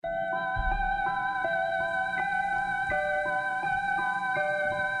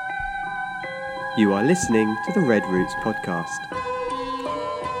You are listening to the Red Roots podcast.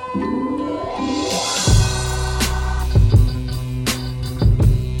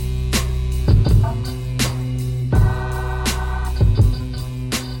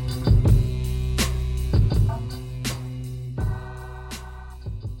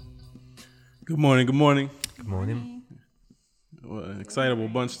 Good morning. Good morning. Good morning. Well, an excitable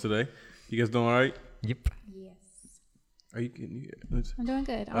bunch today. You guys doing all right? Yep. Yes. Are you kidding? I'm doing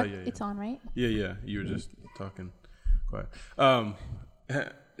good. Oh, yeah. It's on, right? Yeah. You were just talking quiet.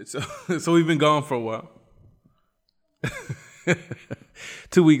 So we've been gone for a while.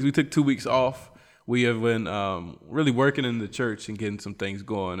 2 weeks. We took 2 weeks off. We have been really working in the church and getting some things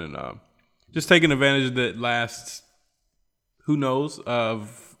going, and just taking advantage of that last, who knows,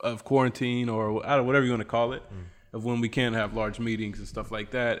 of quarantine or whatever you want to call it, of when we can't have large meetings and stuff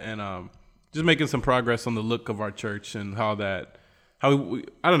like that, and just making some progress on the look of our church and I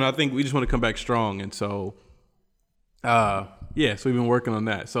don't know. I think we just want to come back strong, and so so we've been working on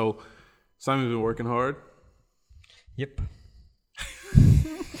that. So Simon's been working hard. Yep.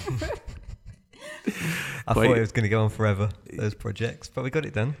 I thought it was going to go on forever, those projects, but we got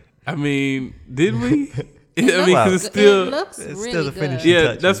it done. I mean, did we? It it's still looks it's really still the good. finishing yeah.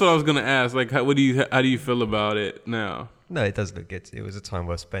 touches. That's what I was gonna ask. Like, how do you feel about it now? No, it does look good. It was a time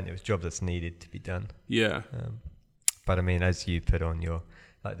well spent. It was a job that's needed to be done. Yeah. But I mean, as you put on your,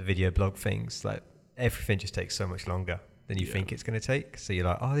 like the video blog things, like everything just takes so much longer than you think it's going to take. So you're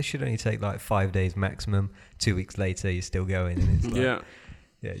like, oh, this should only take like 5 days maximum. 2 weeks later, you're still going. And it's like,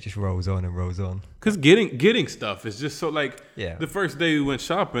 yeah, it just rolls on and rolls on. Because getting stuff is just so, like, Yeah. the first day we went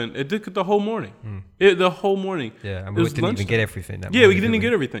shopping, it took the whole morning. The whole morning. Yeah, and It we was didn't even lunchtime. get everything. Yeah, we didn't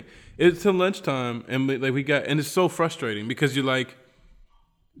get everything. It's till lunchtime, and and it's so frustrating because you're like,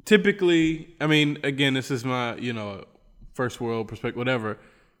 typically, I mean, again, this is my, first world perspective, whatever.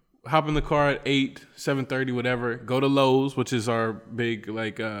 Hop in the car at 8, 7:30, whatever. Go to Lowe's, which is our big,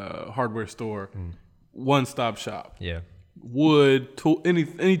 hardware store. One-stop shop. Yeah. Wood,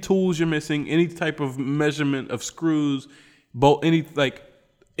 any tools you're missing, any type of measurement of screws, bolt,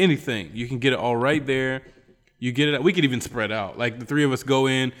 anything. You can get it all right there. You get it. We could even spread out. Like the three of us go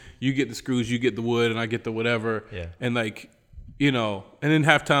in. You get the screws, you get the wood, and I get the whatever. Yeah. And and then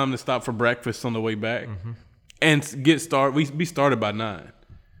have time to stop for breakfast on the way back, and get started. We started by 9,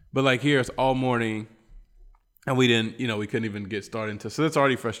 but like here it's all morning, and we didn't. We couldn't even get started until. So that's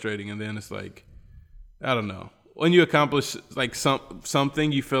already frustrating. And then it's like, I don't know. When you accomplish like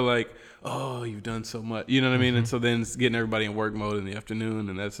something, you feel like, oh, you've done so much. You know what I mean? And so then it's getting everybody in work mode in the afternoon,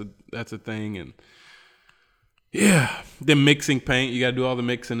 and that's a thing. And yeah, then mixing paint, you got to do all the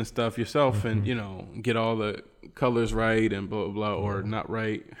mixing and stuff yourself, and get all the colors right and blah blah blah, or not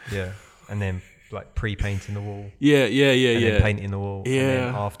right. Yeah, and then like pre-painting the wall. Yeah. And then painting the wall. Yeah. And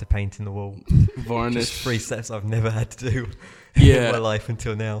then after painting the wall. Varnish. Just 3 steps I've never had to do Yeah. in my life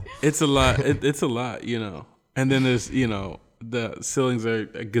until now. It's a lot. It's a lot, And then there's, the ceilings are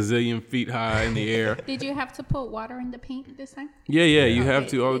a gazillion feet high in the air. Did you have to put water in the paint this time? Yeah, you have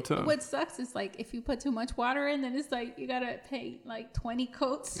to all the time. What sucks is like if you put too much water in, then it's like you gotta paint like 20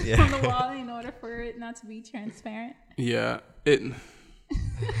 coats Yeah. on the wall in order for it not to be transparent. Yeah,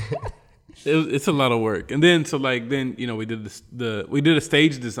 it's a lot of work. And then we did we did a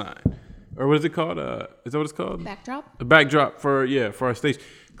stage design, or what is it called? Is that what it's called? Backdrop? A backdrop for our stage.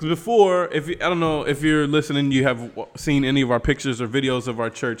 Because before, I don't know if you're listening, you have seen any of our pictures or videos of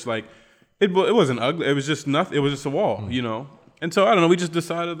our church. Like it wasn't ugly. It was just nothing. It was just a wall, And so I don't know. We just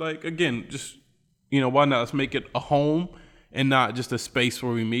decided, why not? Let's make it a home and not just a space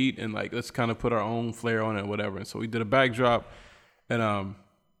where we meet, and let's kind of put our own flair on it, whatever. And so we did a backdrop, and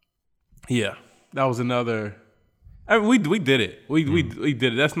that was another. I mean, we did it. We did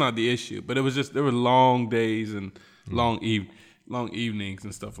it. That's not the issue. But it was just there were long days and long evenings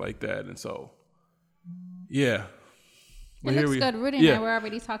and stuff like that. And so, yeah. It looks good. Rudy and I were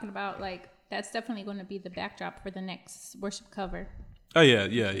already talking about that's definitely going to be the backdrop for the next worship cover. Oh yeah.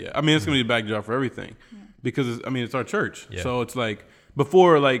 I mean, it's gonna be the backdrop for everything because it's our church. Yeah. So it's like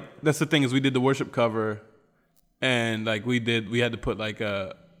before, that's the thing is we did the worship cover, and we had to put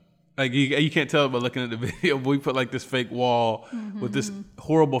you can't tell by looking at the video, but we put this fake wall with this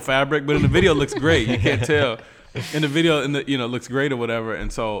horrible fabric, but in the video it looks great. You can't tell. In the video, it looks great or whatever,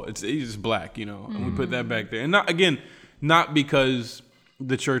 and so it's just black, and we put that back there, and not because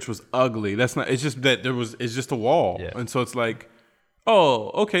the church was ugly. That's not. It's just that it's just a wall, and so it's like, oh,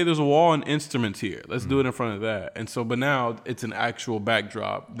 okay, there's a wall and instruments here. Let's do it in front of that, and so but now it's an actual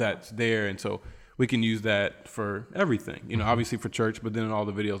backdrop that's there, and so we can use that for everything, obviously for church, but then in all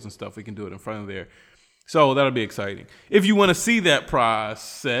the videos and stuff we can do it in front of there, So that'll be exciting. If you want to see that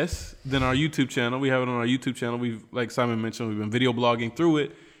process, then our YouTube channel, we have it on our YouTube channel. We've, like Simon mentioned, we've been video blogging through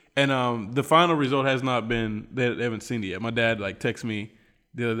it. And the final result has not been, they haven't seen it yet. My dad texted me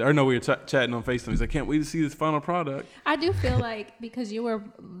we were chatting on FaceTime. He's like, can't wait to see this final product. I do feel like because you were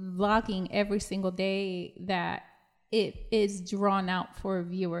vlogging every single day that it is drawn out for a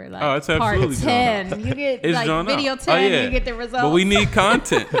viewer. Like, it's absolutely part 10. You get video 10, you get the results. But we need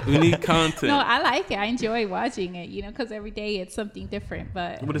content. No, I like it. I enjoy watching it, because every day it's something different.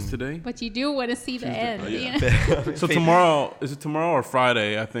 But what is today? But you do want to see the end. So tomorrow, is it tomorrow or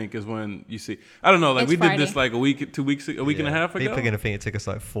Friday, I think, is when you see. I don't know. Like, we did this like a week, 2 weeks, a week and a half ago. People are going to think it took us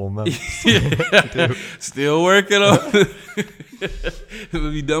like 4 months. Still working on it.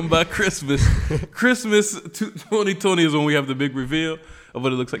 It'll be done by Christmas. Christmas 2020 is when we have the big reveal of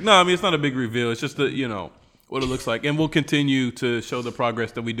what it looks like. No, I mean, it's not a big reveal. It's just what it looks like. And we'll continue to show the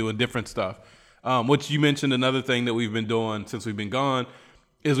progress that we do in different stuff. Which you mentioned, another thing that we've been doing since we've been gone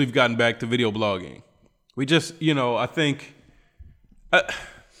is we've gotten back to video blogging. We just, I think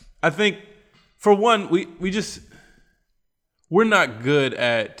for one, we're not good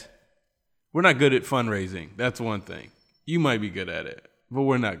at fundraising. That's one thing. You might be good at it, but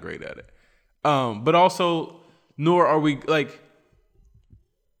we're not great at it. But also, nor are we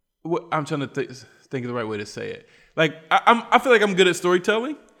I'm trying to think of the right way to say it. Like, I feel like I'm good at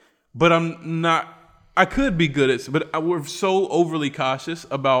storytelling, but I'm not. I could be good at, but we're so overly cautious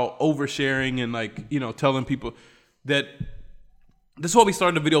about oversharing and telling people that. This is why we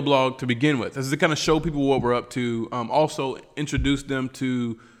started a video blog to begin with, is to kind of show people what we're up to. Also introduce them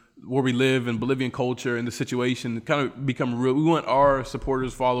to where we live and Bolivian culture and the situation, kind of become real. We want our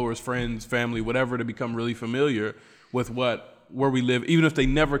supporters, followers, friends, family, whatever, to become really familiar with where we live. Even if they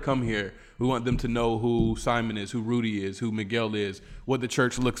never come here, we want them to know who Simon is, who Rudy is, who Miguel is, what the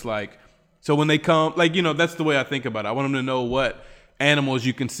church looks like. So when they come, that's the way I think about it. I want them to know what animals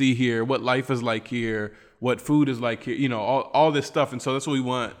you can see here, what life is like here, what food is like here, all this stuff. And so that's what we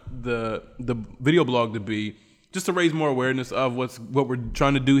want the video blog to be. Just to raise more awareness of what we're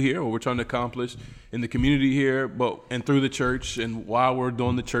trying to do here, what we're trying to accomplish in the community here, and through the church, and why we're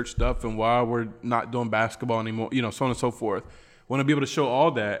doing the church stuff, and why we're not doing basketball anymore, so on and so forth. Want to be able to show all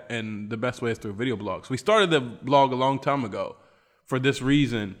that, and the best way is through video blogs. We started the blog a long time ago for this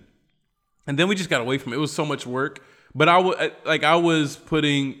reason, and then we just got away from it. It was so much work, but I was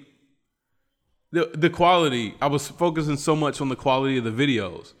putting the quality. I was focusing so much on the quality of the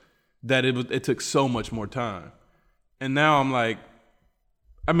videos that it took so much more time. And now I'm like,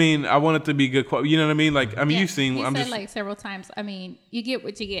 I want it to be good quality. You know what I mean? You've seen. You said several times. You get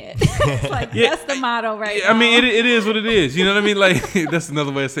what you get. It's that's the motto, right? Yeah, now. It is what it is. You know what I mean? That's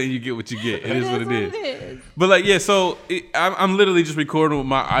another way of saying you get what you get. It is what it is. But so I'm literally just recording with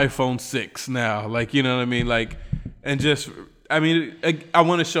my iPhone 6 now. You know what I mean? And just, I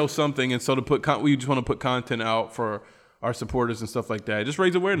want to show something, and so we just want to put content out for our supporters and stuff like that. Just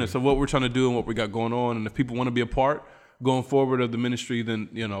raise awareness of what we're trying to do and what we got going on. And if people want to be a part going forward of the ministry, then,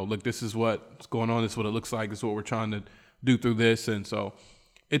 look, this is what's going on. This is what it looks like. This is what we're trying to do through this. And so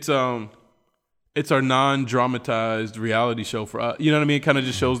it's our non-dramatized reality show for us. You know what I mean? It kind of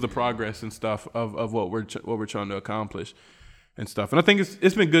just shows the progress and stuff of what we're trying to accomplish and stuff. And I think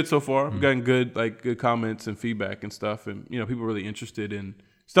it's been good so far. We've gotten good comments and feedback and stuff. And, people are really interested in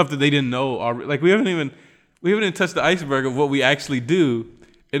stuff that they didn't know already. We haven't even touched the iceberg of what we actually do.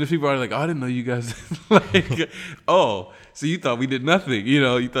 And if people are like, oh, I didn't know you guys, oh, so you thought we did nothing.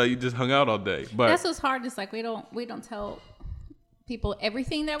 You thought you just hung out all day. But that's what's hard. It's we don't tell people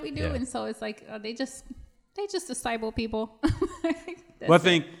everything that we do. Yeah. And so it's they just disciple people. Well,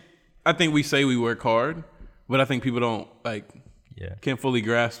 I think we say we work hard, but I think people don't can't fully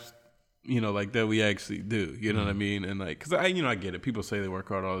grasp, that we actually do. You know what I mean? And because I get it. People say they work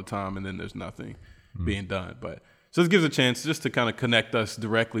hard all the time, and then there's nothing being done. But so this gives a chance just to kind of connect us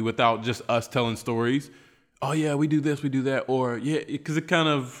directly without just us telling stories. Oh yeah, we do this, we do that, or because it kind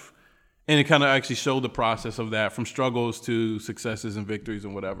of actually showed the process of that, from struggles to successes and victories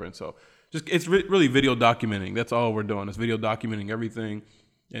and whatever. And so just it's really video documenting. That's all we're doing. It's video documenting everything,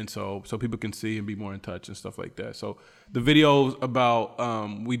 and so people can see and be more in touch and stuff like that. So the videos about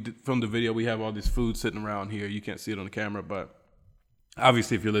from the video, we have all this food sitting around here. You can't see it on the camera, but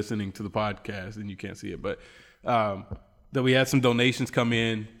obviously, if you're listening to the podcast, then you can't see it. But that we had some donations come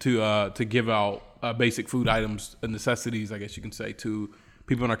in to give out basic food items and necessities, I guess you can say, to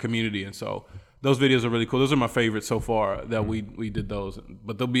people in our community. And so those videos are really cool. Those are my favorites so far that we did those.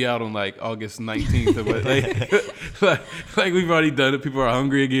 But they'll be out on August 19th. But we've already done it. People are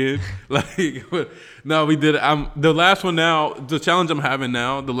hungry again. No, we did it. The last one now, the challenge I'm having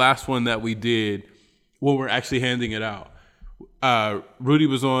now, the last one that we did when we're actually handing it out. Rudy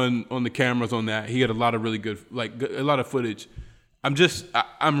was on the cameras on that. He had a lot of really good, a lot of footage.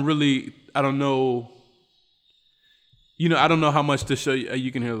 I'm really, I don't know. I don't know how much to show you.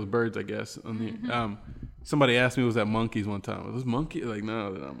 You can hear those birds, I guess. On the, somebody asked me, was that monkeys one time? Was this monkeys? Like,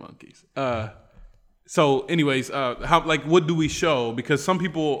 no, they're not monkeys. So anyways, what do we show? Because some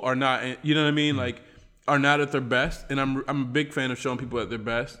people are not, you know what I mean? Like, are not at their best. And I'm a big fan of showing people at their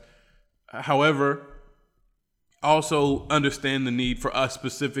best. However, also understand the need for us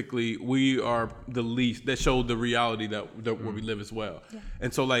specifically. We are the least that show the reality that where we live as well. Yeah.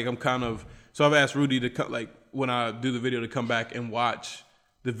 And so so I've asked Rudy to when I do the video to come back and watch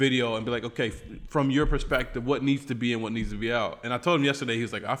the video and be like, okay, from your perspective, what needs to be and what needs to be out. And I told him yesterday, he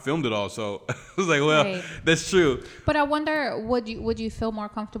was like, I filmed it all. So I was like, well, right. That's true. But I wonder, would you feel more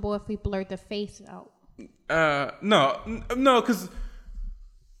comfortable if we blurred the face out? No, because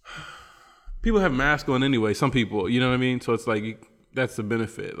people have masks on anyway. Some people, you know what I mean? So it's like, that's the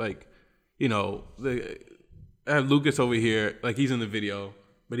benefit. Like, I have Lucas over here, like he's in the video,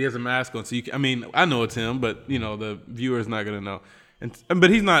 but he has a mask on. So I know it's him, but the viewer's not going to know. But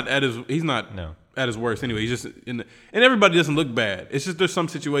he's not at his worst anyway. He's just and everybody doesn't look bad. It's just there's some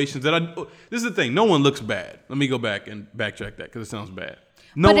situations this is the thing. No one looks bad. Let me go back and backtrack that because it sounds bad.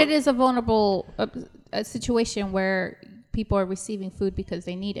 But it is a vulnerable situation where people are receiving food because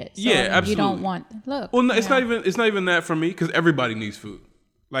they need it. So yeah, absolutely. You don't want look. Well, no, it's not even that for me because everybody needs food.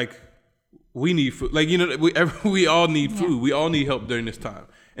 Like we need food. Like we all need food. We all need help during this time.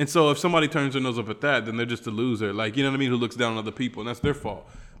 And so if somebody turns their nose up at that, then they're just a loser. Like, you know what I mean? Who looks down on other people, and that's their fault.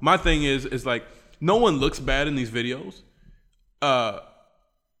 My thing is like, no one looks bad in these videos.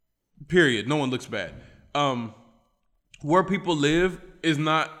 Period. No one looks bad. Where people live is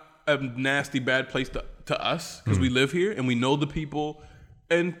not a nasty, bad place to us because we live here and we know the people.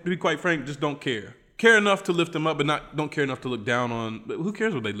 And to be quite frank, just don't care. Care enough to lift them up, but don't care enough to look down on. But who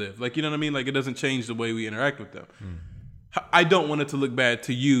cares where they live? Like, you know what I mean? Like, it doesn't change the way we interact with them. I don't want it to look bad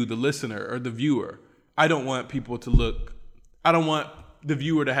to you, the listener or the viewer. I don't want the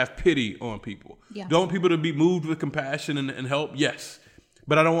viewer to have pity on people. Yeah. Do I want people to be moved with compassion and help? Yes.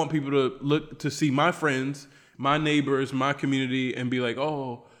 But I don't want people to look to see my friends, my neighbors, my community and be like,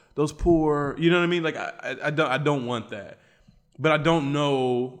 oh, those poor, you know what I mean? Like I don't want that. But I don't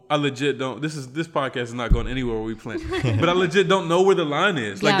know. I legit don't. This podcast is not going anywhere where we plan. But I legit don't know where the line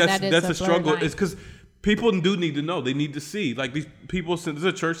is. Like that's a struggle. It's because people do need to know. They need to see. Like these people, there's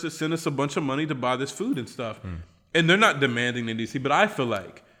a church that sent us a bunch of money to buy this food and stuff. And they're not demanding they need to see, but I feel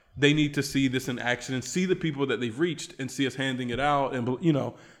like they need to see this in action and see the people that they've reached and see us handing it out and,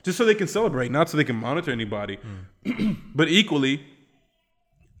 just so they can celebrate, not so they can monitor anybody. But equally,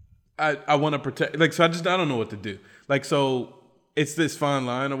 I want to protect, I don't know what to do. Like, so it's this fine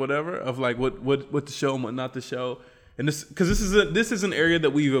line or whatever of like what to show and what not to show. And this is an area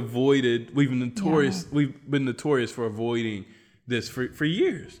that we've avoided. We've been notorious for avoiding this for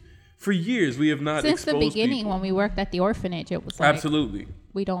years. For years, we have not since the beginning people. When we worked at the orphanage. It was like, absolutely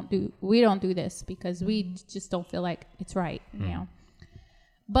we don't do this because we just don't feel like it's right,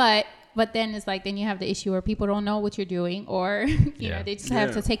 But then it's like then you have the issue where people don't know what you're doing, or they just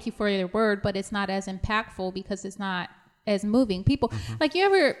have to take you for your word, but it's not as impactful because it's not as moving. People like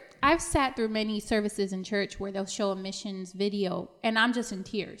I've sat through many services in church where they'll show a missions video and I'm just in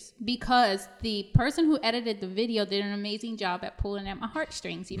tears because the person who edited the video did an amazing job at pulling at my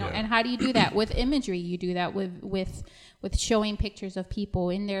heartstrings, And how do you do that? With imagery. You do that with showing pictures of people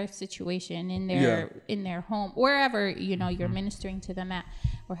in their situation, in their home, wherever, you're ministering to them at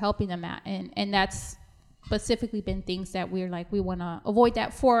or helping them at. And that's specifically been things that we're like, we want to avoid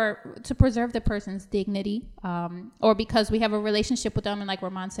that to preserve the person's dignity, or because we have a relationship with them, and like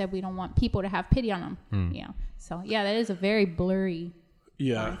Ramon said, we don't want people to have pity on them. So that is a very blurry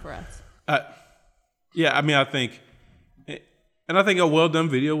line for us. I think a well done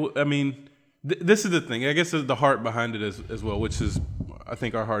video. I mean, this is the thing. I guess the heart behind it as well, which is, I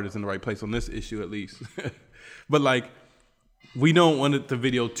think our heart is in the right place on this issue at least. But like, we don't want the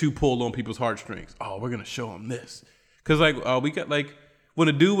video to pull on people's heartstrings. Oh, we're going to show them this. Because, we got, when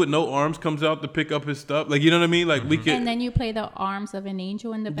a dude with no arms comes out to pick up his stuff, you know what I mean? Like, we can... And then you play the arms of an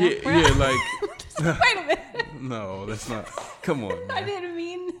angel in the background. Yeah, wait a minute. No, that's not... Come on, man. I didn't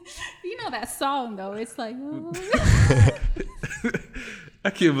mean... You know that song, though. It's like... Oh. I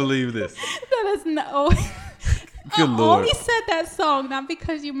can't believe this. That is no... Good Lord. Only said that song not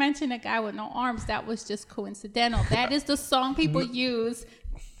because you mentioned a guy with no arms. That was just coincidental. That is the song people use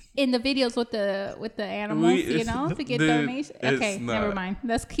in the videos with the animals, to get donations. Okay, never mind.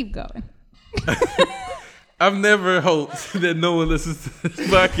 Let's keep going. I've never hoped that no one listens to this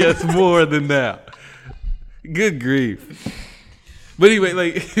podcast more than now. Good grief. But anyway,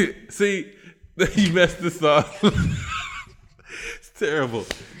 like, see, you messed this up. It's terrible.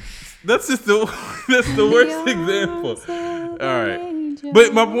 That's just the worst example. All right.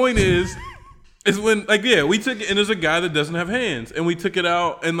 But my point is when, like, yeah, we took it, and there's a guy that doesn't have hands, and we took it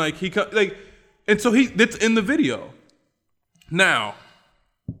out, and like and so that's in the video. Now,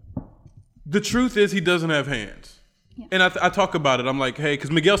 the truth is he doesn't have hands. Yeah. And I talk about it. I'm like, hey, because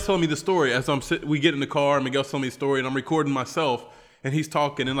Miguel's telling me the story as we get in the car, and Miguel's telling me the story, and I'm recording myself, and he's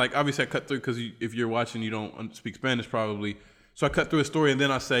talking, and like, obviously I cut through because if you're watching, you don't speak Spanish probably. So I cut through his story, and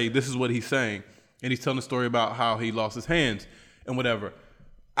then I say, this is what he's saying. And he's telling the story about how he lost his hands and whatever.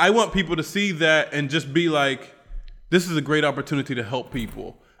 I want people to see that and just be like, this is a great opportunity to help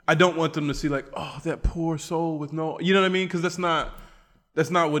people. I don't want them to see like, oh, that poor soul with no, you know what I mean? Because that's not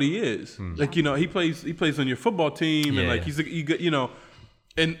what he is. Like, you know, he plays on your football team, and like you know,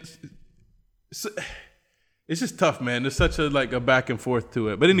 and so, it's just tough, man. There's such a back and forth to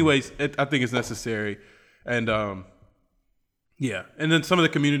it. But anyways, I think it's necessary, and yeah. And then some of the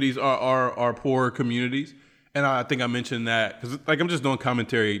communities are poorer communities. And I think I mentioned that because like I'm just doing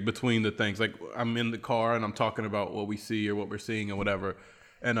commentary between the things. Like I'm in the car and I'm talking about what we see or what we're seeing and whatever.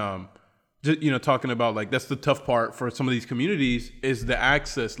 And just, you know, talking about like that's the tough part for some of these communities is the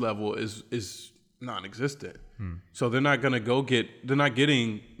access level is non-existent. So they're not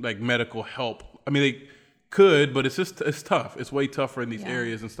getting like medical help. I mean, they could, but it's tough. It's way tougher in these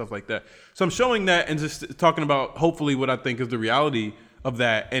areas and stuff like that. So I'm showing that and just talking about hopefully what I think is the reality of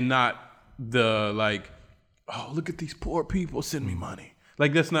that, and not the like, oh, look at these poor people, send me money.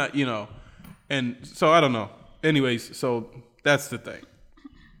 Like that's not, you know. And so I don't know. Anyways, so that's the thing.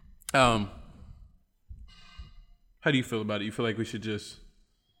 How do you feel about it? You feel like we should just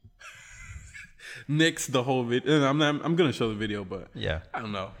nix the whole video? I'm going to show the video, but yeah, I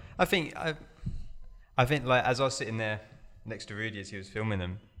don't know. I think like as I was sitting there next to Rudy as he was filming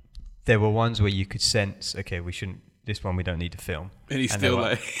them, there were ones where you could sense, okay, this one we don't need to film. And he's still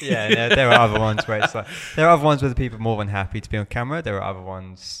like... yeah, there are other ones where it's like... There are other ones where the people are more than happy to be on camera. There are other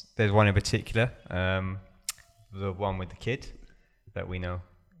ones... There's one in particular, the one with the kid that we know.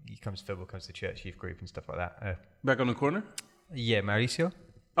 He comes to football, comes to church, youth group and stuff like that. Back on the corner? Yeah, Mauricio.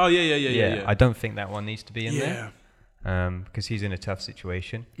 Oh, yeah. I don't think that one needs to be in there. Because he's in a tough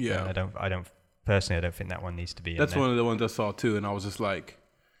situation. Yeah. I don't personally, I don't think that one needs to be in there. That's one of the ones I saw too, and I was just like...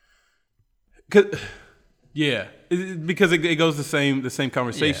 Yeah, because it goes the same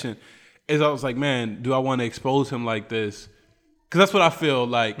conversation. As I was like, man, do I want to expose him like this? Because that's what I feel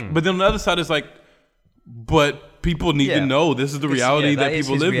like. But then on the other side, it's like, but people need to know this is the reality that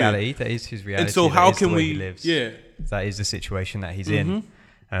people live in. That is his reality. And so how can we? He lives. Yeah, that is the situation that he's in.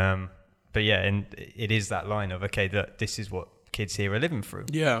 But yeah, and it is that line of okay, this is what kids here are living through.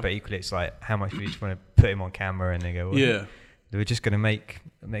 Yeah. But equally, it's like how much we just want to put him on camera and they go, well, we're just going to make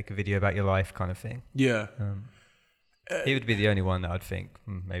a video about your life kind of thing. Yeah. He would be the only one that I'd think,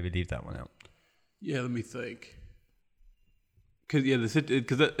 maybe leave that one out. Yeah, let me think. Because he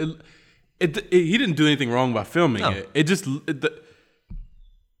didn't do anything wrong by filming it. It just,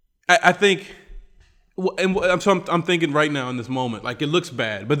 I think, and so I'm thinking right now in this moment, like it looks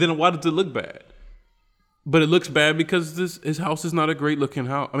bad, but then why does it look bad? But it looks bad because his house is not a great looking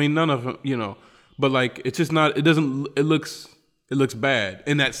house. I mean, none of them, you know, but like it's just not. It looks bad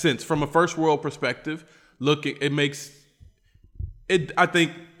in that sense. From a first world perspective, it makes it. I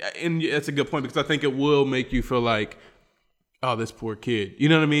think, and that's a good point because I think it will make you feel like, oh, this poor kid. You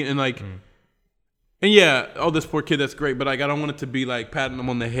know what I mean? And like, and yeah, oh, this poor kid. That's great, but like, I don't want it to be like patting him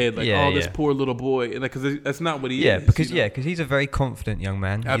on the head, like, this poor little boy, and like, because that's not what he is. Yeah, because he's a very confident young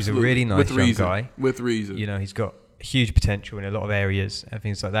man. Absolutely. He's a really nice young guy with reason. You know, he's got huge potential in a lot of areas and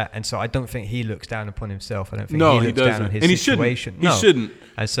things like that. And so I don't think he looks down upon himself. I don't think he looks down on his situation. He shouldn't.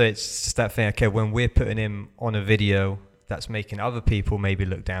 And so it's just that thing, okay, when we're putting him on a video that's making other people maybe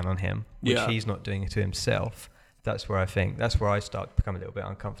look down on him, which he's not doing it to himself, that's where I start to become a little bit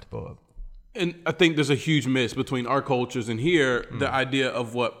uncomfortable. And I think there's a huge miss between our cultures and here, the idea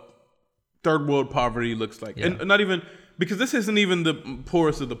of what third world poverty looks like. Yeah. And not even, because this isn't even the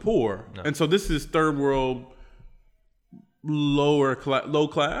poorest of the poor. No. And so this is third world lower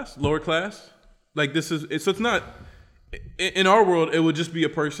class. Like this is, so it's not, in our world, it would just be a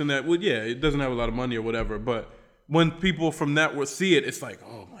person that would, it doesn't have a lot of money or whatever. But when people from that would see it, it's like,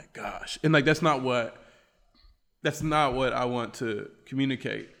 oh my gosh. And like, that's not what I want to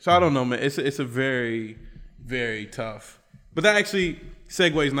communicate. So I don't know, man. It's a very, very tough. But that actually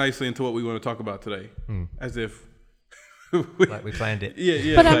segues nicely into what we want to talk about today. As if like we planned it.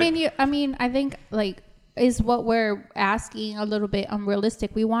 Yeah. But I think like is what we're asking a little bit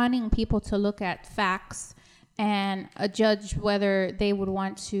unrealistic. We wanting people to look at facts and judge whether they would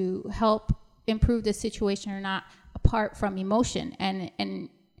want to help improve the situation or not apart from emotion.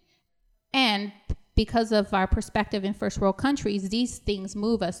 And because of our perspective in first world countries, these things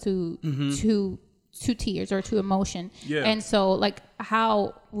move us to tears or to emotion. Yeah. And so, like,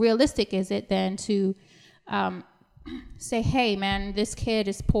 how realistic is it then to say, hey, man, this kid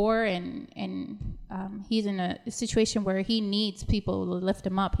is poor and he's in a situation where he needs people to lift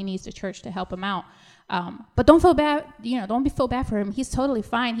him up. He needs the church to help him out. But don't feel bad. Don't feel bad for him. He's totally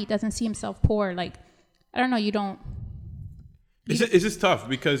fine. He doesn't see himself poor. Like, I don't know. You don't. It's just tough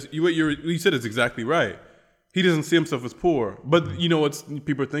because what you said is exactly right. He doesn't see himself as poor, but what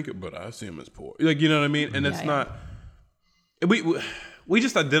people are thinking. But I see him as poor. Like, you know what I mean? And it's not. We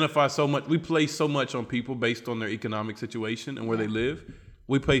just identify so much. We place so much on people based on their economic situation and where they live.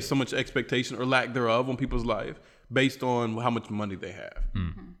 We place so much expectation or lack thereof on people's life based on how much money they have.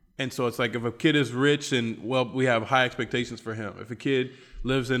 Mm-hmm. And so it's like if a kid is rich and we have high expectations for him. If a kid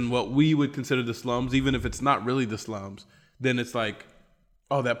lives in what we would consider the slums, even if it's not really the slums, then it's like,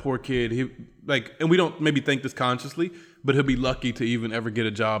 oh, that poor kid. And we don't maybe think this consciously, but he'll be lucky to even ever get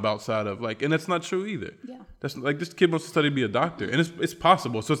a job outside of and that's not true either. Yeah. That's like this kid wants to study to be a doctor, and it's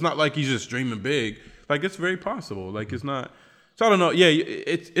possible. So it's not like he's just dreaming big. Like it's very possible. Like it's not. So I don't know. Yeah,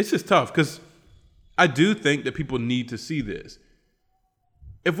 it's just tough because I do think that people need to see this.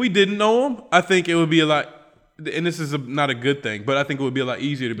 If we didn't know him, I think it would be a lot. And this is not a good thing, but I think it would be a lot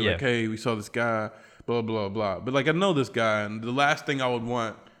easier to be like, hey, we saw this guy, blah blah blah. But like I know this guy, and the last thing I would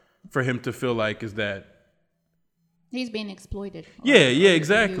want for him to feel like is that he's being exploited. Yeah,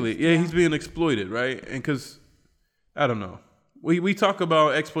 exactly. Yeah, he's being exploited, right? And because, I don't know. We talk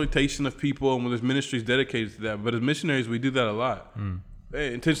about exploitation of people, and there's ministries dedicated to that. But as missionaries, we do that a lot.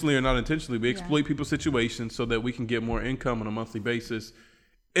 Intentionally or not intentionally. We exploit people's situations so that we can get more income on a monthly basis.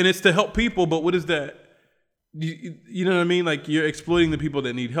 And it's to help people, but what is that? You know what I mean? Like, you're exploiting the people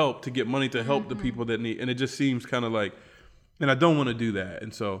that need help to get money to help the people that need. And it just seems kind of like, and I don't want to do that.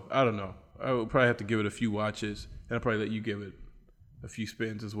 And so, I don't know. I would probably have to give it a few watches. And I'll probably let you give it a few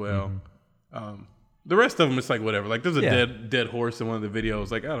spins as well. The rest of them, it's like whatever. Like there's a dead horse in one of the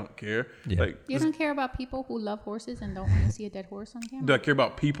videos. Like I don't care. Yeah. Like you don't care about people who love horses and don't want to see a dead horse on camera. Do I care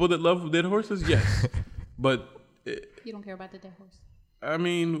about people that love dead horses? Yes, but you don't care about the dead horse. I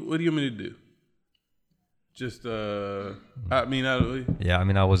mean, what do you want me to do? Just I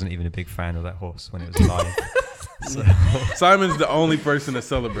wasn't even a big fan of that horse when it was alive. So. Simon's the only person to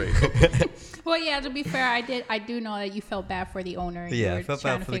celebrate. Well, yeah. To be fair, I do know that you felt bad for the owner. And I felt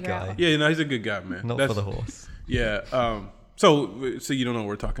bad for the guy. Out. Yeah, he's a good guy, man. Not for the horse. Yeah. So you don't know what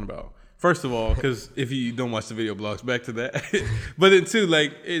we're talking about. First of all, because if you don't watch the video blogs, back to that. But then two,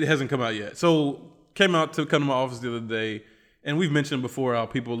 like it hasn't come out yet. So come to my office the other day, and we've mentioned before how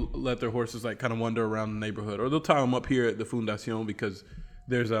people let their horses like kind of wander around the neighborhood, or they'll tie them up here at the Fundación because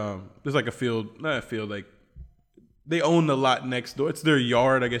there's like a field, not a field, like. They own the lot next door. It's their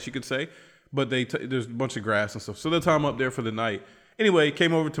yard, I guess you could say. But there's a bunch of grass and stuff. So they'll tie them up there for the night. Anyway,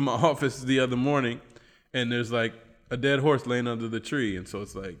 came over to my office the other morning, and there's like a dead horse laying under the tree. And so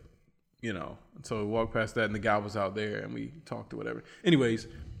it's like, so we walked past that, and the guy was out there, and we talked or whatever. Anyways.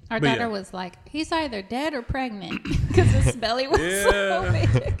 Our daughter was like, he's either dead or pregnant because his belly was so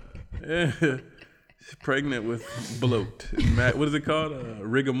big. Yeah. Pregnant with bloat. What is it called?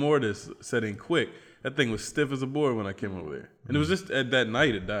 Rigor mortis set in quick. That thing was stiff as a board when I came over there. And it was just at that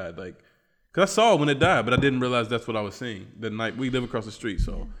night it died. Like, because I saw it when it died, but I didn't realize that's what I was seeing. The night, we live across the street,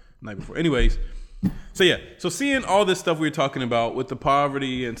 so night before. Anyways, so seeing all this stuff we were talking about with the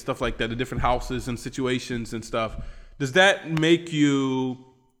poverty and stuff like that, the different houses and situations and stuff, does that make you,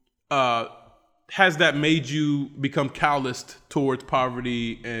 has that made you become calloused towards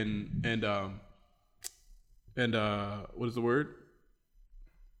poverty and what is the word?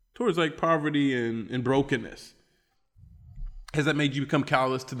 Towards like poverty and brokenness. Has that made you become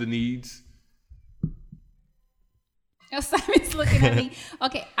callous to the needs? Oh, Simon's looking at me.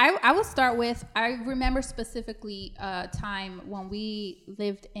 Okay, I will start with, I remember specifically a time when we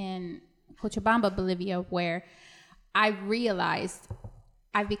lived in Cochabamba, Bolivia, where I realized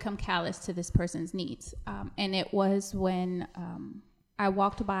I've become callous to this person's needs. And it was when I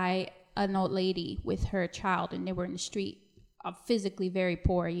walked by an old lady with her child, and they were in the street, physically very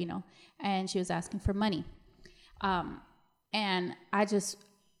poor, and she was asking for money. And I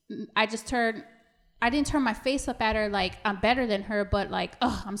didn't turn my face up at her like I'm better than her, but like,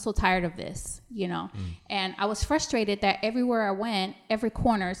 oh, I'm so tired of this, And I was frustrated that everywhere I went, every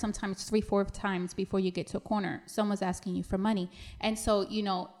corner, sometimes 3-4 times before you get to a corner, someone's asking you for money. And so,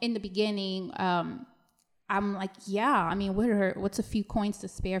 in the beginning, I'm like, yeah, I mean, what's a few coins to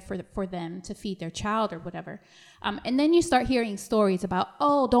spare for them to feed their child or whatever? And then you start hearing stories about,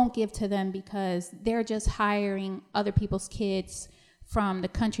 oh, don't give to them because they're just hiring other people's kids from the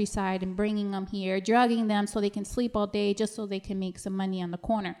countryside and bringing them here, drugging them so they can sleep all day just so they can make some money on the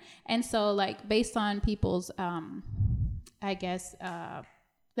corner. And so, like, based on people's, I guess,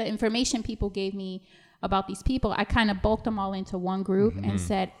 the information people gave me about these people, I kind of bulked them all into one group and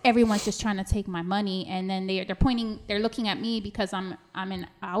said, everyone's just trying to take my money. And then they're looking at me because I'm an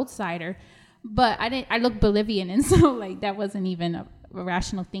outsider, but I look Bolivian. And so like, that wasn't even a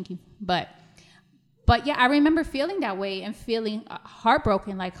rational thinking, but yeah, I remember feeling that way and feeling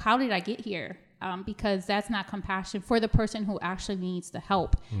heartbroken. Like, how did I get here? Because that's not compassion for the person who actually needs the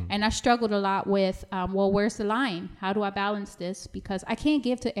help. And I struggled a lot with, well, where's the line? How do I balance this? Because I can't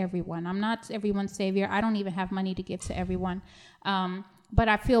give to everyone. I'm not everyone's savior. I don't even have money to give to everyone. But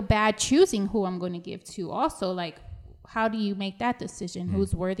I feel bad choosing who I'm going to give to. Also, like, how do you make that decision?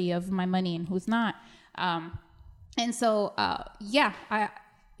 Who's worthy of my money and who's not? And so,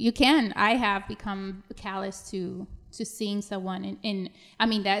 you can. I have become callous to seeing someone and I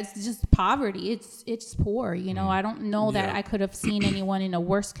mean, that's just poverty. It's poor, you know. I don't know that I could have seen anyone in a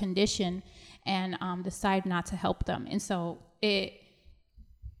worse condition and decide not to help them. And so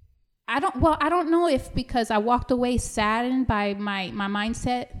I don't know if because I walked away saddened by my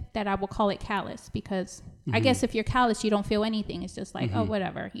mindset that I will call it callous, because I guess if you're callous, you don't feel anything. It's just like, oh,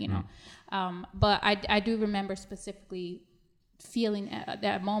 whatever, you know. But I do remember specifically feeling at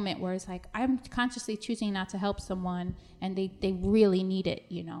that moment where it's like, I'm consciously choosing not to help someone and they really need it,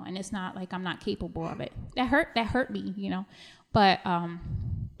 you know, and it's not like I'm not capable of it. That hurt me, you know, but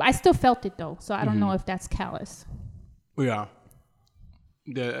I still felt it though. So I don't know if that's callous. Yeah,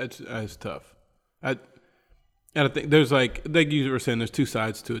 it's tough. And I think there's like you were saying, there's two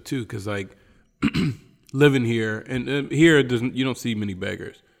sides to it too. Cause like living here and here you don't see many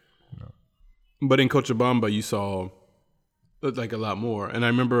beggars, no. But in Cochabamba you saw like a lot more. And I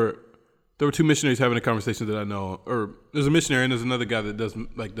remember there were two missionaries having a conversation that I know, or there's a missionary and there's another guy that does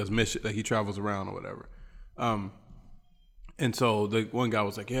mission, like he travels around or whatever. And so the one guy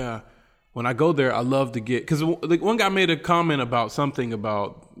was like, yeah, when I go there, I love to get, cause like one guy made a comment about something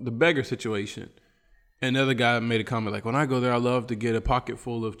about the beggar situation. And the other guy made a comment like, when I go there, I love to get a pocket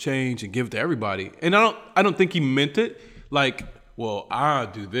full of change and give it to everybody. And I don't think he meant it like, well, I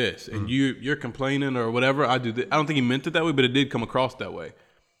do this and you're complaining or whatever. I do this. I don't think he meant it that way, but it did come across that way.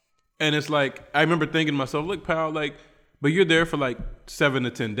 And it's like, I remember thinking to myself, look, pal, like, but you're there for like 7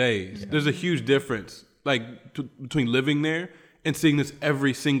 to 10 days. Yeah. There's a huge difference like between living there and seeing this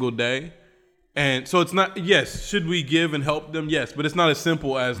every single day. And so it's not, yes, should we give and help them? Yes. But it's not as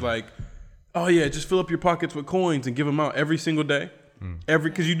simple as like, oh yeah, just fill up your pockets with coins and give them out every single day.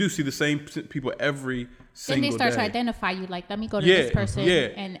 Because you do see the same people every single day. Then they start to identify you, like, let me go to this person. Yeah.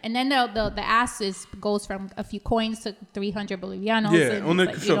 And then the ask goes from a few coins to 300 Bolivianos. Yeah, and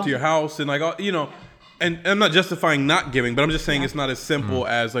they show up to your house and like, you know, and I'm not justifying not giving, but I'm just saying it's not as simple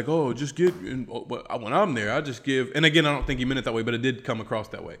as like, oh, just give. And when I'm there, I just give. And again, I don't think he meant it that way, but it did come across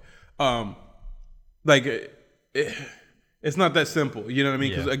that way. It's not that simple. You know what I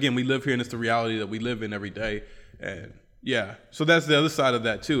mean? Because again, we live here and it's the reality that we live in every day. And yeah, so that's the other side of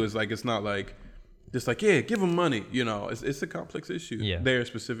that too. Is like, it's not like just like, yeah, give them money. You know, it's a complex issue there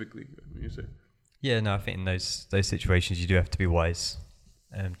specifically. You say. Yeah, no, I think in those situations you do have to be wise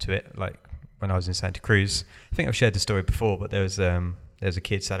to it. Like when I was in Santa Cruz, I think I've shared the story before, but there was a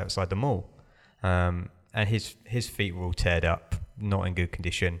kid sat outside the mall, and his feet were all teared up, not in good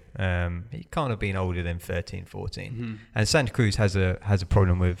condition. He can't have been older than 13, 14. And Santa Cruz has a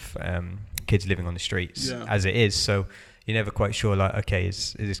problem with kids living on the streets as it is. So you're never quite sure, like, okay,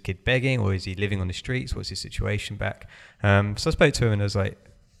 is this kid begging or is he living on the streets? What's his situation back? So I spoke to him and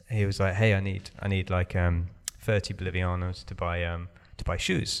he was like, hey, I need like 30 Bolivianos to buy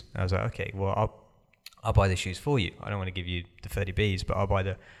shoes. I was like, okay, well, I'll buy the shoes for you. I don't want to give you the 30 Bs, but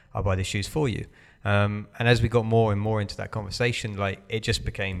I'll buy the shoes for you. And as we got more and more into that conversation, like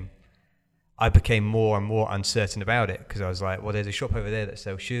I became more and more uncertain about it, because I was like, well, there's a shop over there that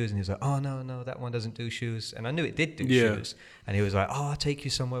sells shoes. And he was like, oh, no, that one doesn't do shoes. And I knew it did do shoes. And he was like, oh, I'll take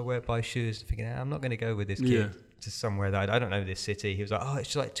you somewhere where it buys shoes. Thinking, I'm not going to go with this kid to somewhere that I don't know this city. He was like, oh,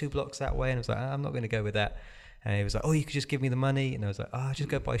 it's like 2 blocks that way. And I was like, I'm not going to go with that. And he was like, oh, you could just give me the money. And I was like, oh, just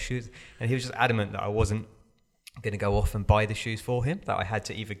go buy shoes. And he was just adamant that I wasn't going to go off and buy the shoes for him, that I had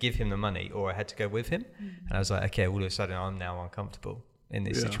to either give him the money or I had to go with him. And I was like, okay, all of a sudden I'm now uncomfortable in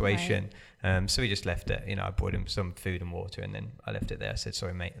this situation. Right. So we just left it. You know, I bought him some food and water, and then I left it there. I said,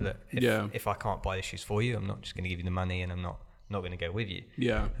 sorry, mate, look, if I can't buy the shoes for you, I'm not just going to give you the money, and I'm not not going to go with you.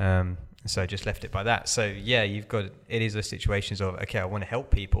 Yeah. So I just left it by that. So yeah, it is those situations of, okay, I want to help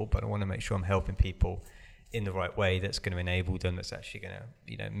people, but I want to make sure I'm helping people in the right way that's going to enable them, that's actually going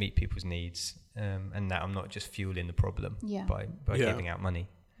to, meet people's needs, and that I'm not just fueling the problem by giving out money.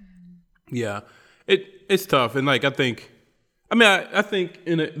 Yeah. It's tough. And like, I think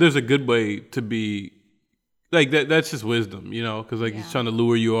there's a good way to be like that. That's just wisdom, because like he's trying to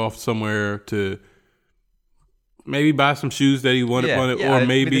lure you off somewhere to maybe buy some shoes that he wanted, or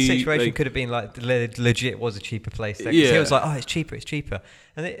maybe the situation could have been like legit was a cheaper place. He was like, oh, it's cheaper,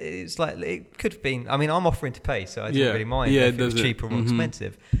 and it's like it could have been. I mean, I'm offering to pay, so I don't really mind if it was cheaper or more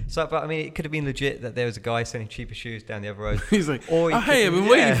expensive. So, but I mean, it could have been legit that there was a guy selling cheaper shoes down the other road. He's like, hey, I've been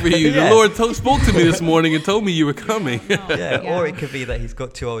waiting for you. The Lord spoke to me this morning and told me you were coming. Or it could be that he's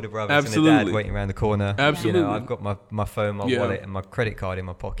got two older brothers and a dad waiting around the corner. Absolutely, I've got my phone, my wallet, and my credit card in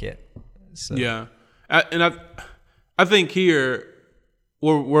my pocket. So. Yeah, I think here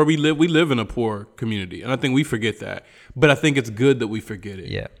where we live in a poor community, and I think we forget that. But I think it's good that we forget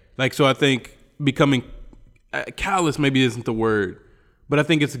it. Yeah. Like, so I think becoming callous maybe isn't the word, but I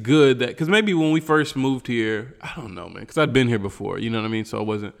think it's good that, because maybe when we first moved here, I don't know, man, because I'd been here before, you know what I mean? So I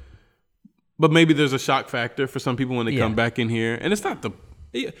wasn't, but maybe there's a shock factor for some people when they come back in here, and it's not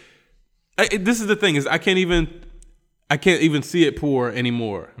this is the thing, is I can't even see it poor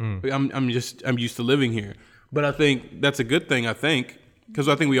anymore. I'm used to living here. But I think that's a good thing, because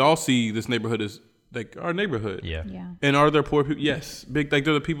I think we all see this neighborhood as like our neighborhood. Yeah. And are there poor people? Yes. Big, like,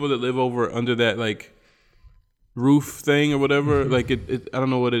 they're the people that live over under that like roof thing or whatever. Like it I don't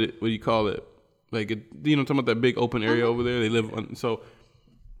know what you call it. Like talking about that big open area over there. They live on, so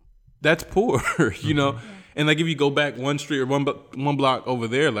that's poor, And like if you go back one street or one block over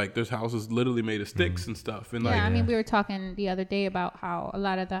there, like there's houses literally made of sticks and stuff. And I mean, we were talking the other day about how a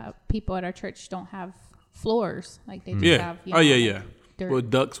lot of the people at our church don't have floors, like they just have dirt. Well,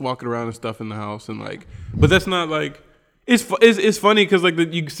 ducks walking around and stuff in the house, and like, but that's not like it's funny because like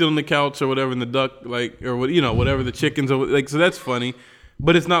you sit on the couch or whatever, and the duck or whatever, the chickens or like, so that's funny,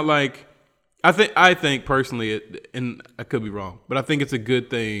 but it's not like I think personally, and I could be wrong, but I think it's a good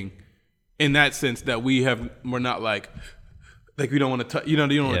thing in that sense that we're not like we don't want to touch, you don't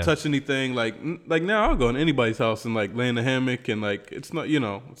want to touch anything. Like now I'll go in anybody's house and like lay in the hammock, and like it's not,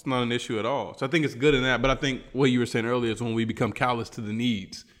 it's not an issue at all. So I think it's good in that. But I think what you were saying earlier is when we become callous to the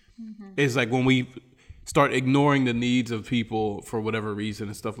needs, is like when we start ignoring the needs of people for whatever reason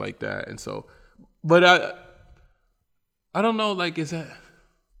and stuff like that. And so, but I don't know, like, is that,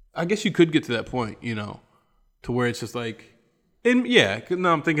 I guess you could get to that point, to where it's just like, and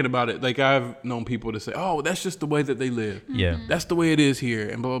now I'm thinking about it. Like, I've known people to say, "Oh, that's just the way that they live. Yeah, that's the way it is here,"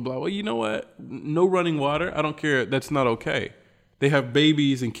 and blah blah blah. Well, you know what? No running water. I don't care. That's not okay. They have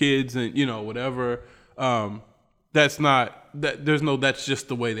babies and kids and whatever. That's not that. There's no. That's just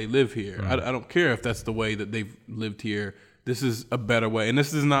the way they live here. I don't care if that's the way that they've lived here. This is a better way, and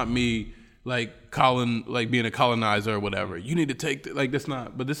this is not me like being a colonizer or whatever. You need to take that's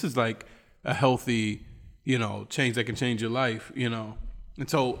not. But this is like a healthy, change that can change your life, And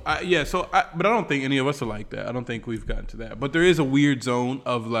so, but I don't think any of us are like that. I don't think we've gotten to that. But there is a weird zone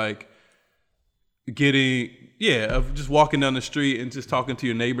of like of just walking down the street and just talking to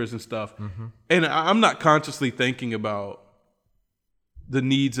your neighbors and stuff. And I'm not consciously thinking about the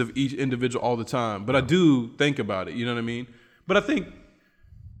needs of each individual all the time, but I do think about it, you know what I mean? But I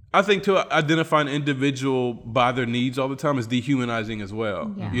think to identify an individual by their needs all the time is dehumanizing as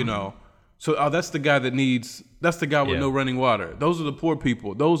well, So that's the guy that's the guy with no running water. Those are the poor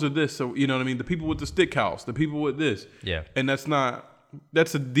people. Those are this. So, you know what I mean? The people with the stick house, the people with this. Yeah. And that's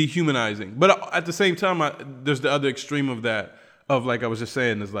a dehumanizing. But at the same time, there's the other extreme of that, of like I was just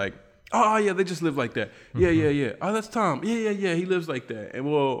saying, is like, oh yeah, they just live like that. Yeah. Oh, that's Tom. Yeah. He lives like that.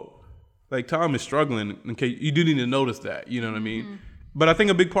 And well, like Tom is struggling. Okay, you do need to notice that. You know what I mean? But I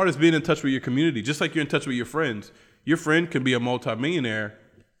think a big part is being in touch with your community. Just like you're in touch with your friends. Your friend can be a multimillionaire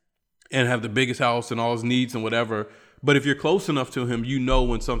and have the biggest house and all his needs and whatever. But if you're close enough to him,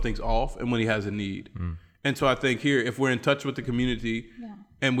 when something's off and when he has a need. And so I think here, if we're in touch with the community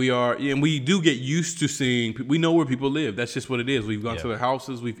and we do get used to seeing, we know where people live. That's just what it is. We've gone to their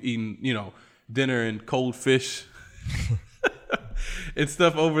houses. We've eaten, dinner and cold fish and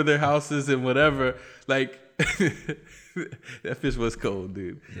stuff over their houses and whatever. Like, that fish was cold,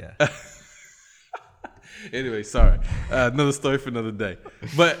 dude. Yeah. Anyway, sorry. Another story for another day.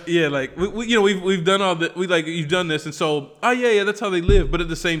 But yeah, like we've done all that. You've done this, and so that's how they live. But at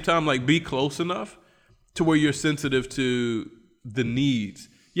the same time, like, be close enough to where you're sensitive to the needs.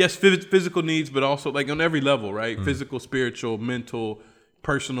 Yes, physical needs, but also like on every level, right? Physical, spiritual, mental,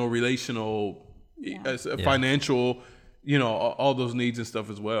 personal, relational, financial. you know, all those needs and stuff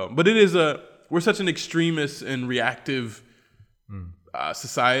as well. But we're such an extremist and reactive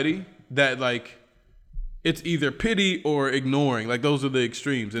society that like it's either pity or ignoring. Like those are the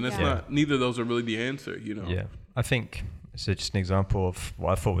extremes, and it's not. Neither of those are really the answer. You know. Yeah, I think so. Just an example of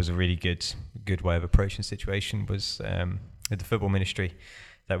what I thought was a really good way of approaching the situation was with the football ministry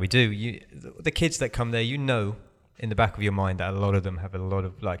that we do. The kids that come there, you know, in the back of your mind that a lot of them have a lot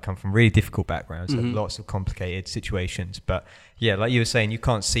of like come from really difficult backgrounds, have lots of complicated situations. But yeah, like you were saying, you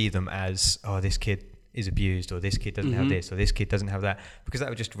can't see them as, oh, this kid is abused, or this kid doesn't have this, or this kid doesn't have that, because that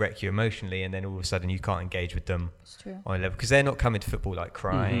would just wreck you emotionally, and then all of a sudden you can't engage with them on a level, because they're not coming to football like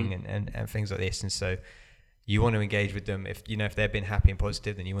crying and things like this. And so you want to engage with them. If they've been happy and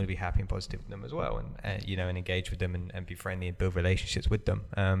positive, then you want to be happy and positive with them as well, and and engage with them and be friendly and build relationships with them.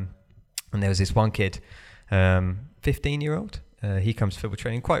 And there was this one kid, 15-year-old, he comes to football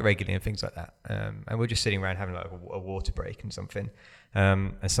training quite regularly and things like that, and we're just sitting around having like a water break and something,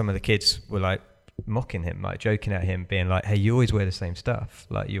 and some of the kids were like mocking him, like joking at him, being like, hey, you always wear the same stuff,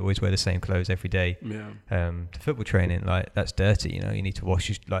 like you always wear the same clothes every day to football training, like that's dirty, you need to wash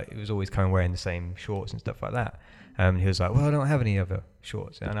your, like it was always kind of wearing the same shorts and stuff like that. He was like, well, I don't have any other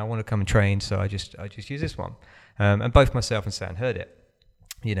shorts and I want to come and train, so I just use this one. And both myself and Sam heard it,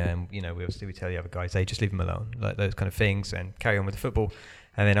 and we tell the other guys, hey, just leave them alone, like those kind of things, and carry on with the football.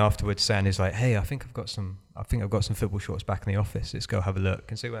 And then afterwards, Sam is like, hey, I think I've got some football shorts back in the office. Let's go have a look.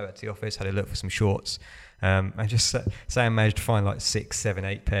 And so we went back to the office, had a look for some shorts. And just Sam managed to find like 6, 7,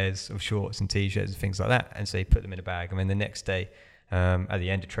 8 pairs of shorts and t-shirts and things like that. And so he put them in a bag. And then the next day, at the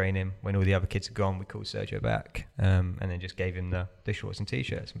end of training, when all the other kids had gone, we called Sergio back, and then just gave him the shorts and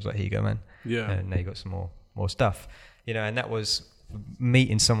t-shirts. I was like, here you go, man. Yeah. And now you got some more stuff. And that was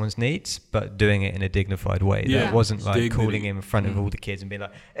meeting someone's needs, but doing it in a dignified way. Yeah. That wasn't like dignity. Calling him in front of all the kids and being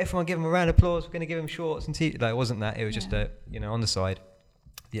like, everyone give him a round of applause, we're going to give him shorts and tea. Like, it wasn't that. It was just on the side.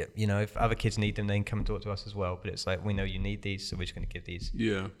 Yeah, if other kids need them, they can come and talk to us as well. But it's like, we know you need these, so we're just going to give these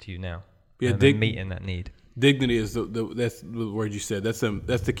to you now. Yeah, meeting that need. Dignity is that's the word you said. That's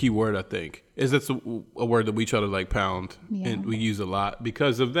the key word, I think. That's a word that we try to like pound, and we use a lot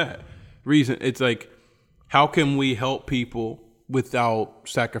because of that reason. It's like, how can we help people without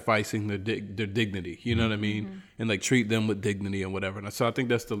sacrificing their dignity, you know what I mean? And like treat them with dignity and whatever. And so I think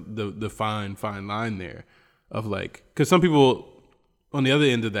that's the fine line there of like, because some people on the other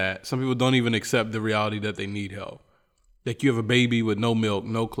end of that, some people don't even accept the reality that they need help. Like you have a baby with no milk,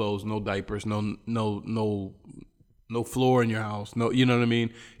 no clothes, no diapers, no floor in your house, no, you know what I mean?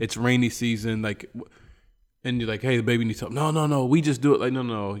 It's rainy season, like, and you're like, hey, the baby needs help. No, we just do it. Like,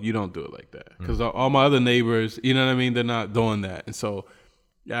 no, you don't do it like that. Because all my other neighbors, you know what I mean? They're not doing that. And so,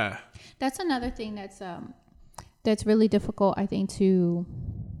 yeah. That's another thing that's really difficult, I think, to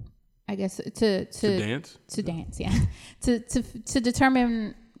dance? To dance, yeah. to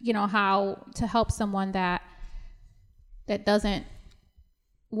determine, how to help someone that doesn't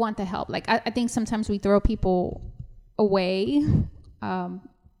want the help. Like, I think sometimes we throw people away,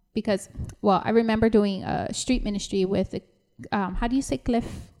 because, I remember doing a street ministry with, how do you say cliff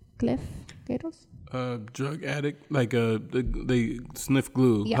Gatos? Drug addict, like they sniff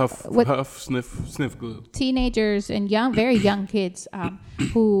glue, huff, sniff glue. Teenagers and very young kids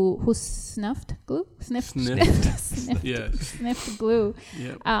who sniffed glue, sniffed glue.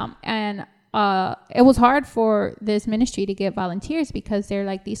 Yep. And it was hard for this ministry to get volunteers because they're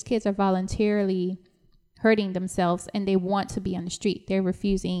like, these kids are voluntarily hurting themselves and they want to be on the street. They're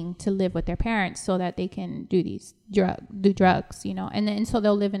refusing to live with their parents so that they can do drugs, and then so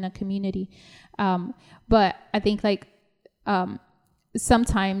they'll live in a community. But I think like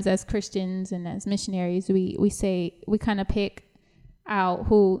sometimes as Christians and as missionaries, we say we kind of pick out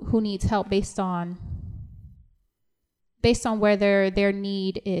who needs help based on whether their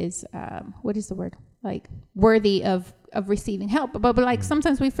need is what is the word, like worthy of receiving help, but like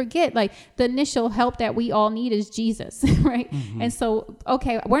sometimes we forget like the initial help that we all need is Jesus, right? And so,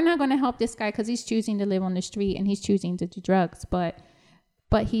 okay, we're not going to help this guy because he's choosing to live on the street and he's choosing to do drugs, but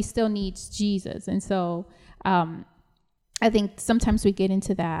he still needs Jesus. And so I think sometimes we get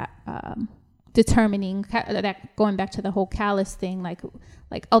into that determining that, going back to the whole Callous thing, like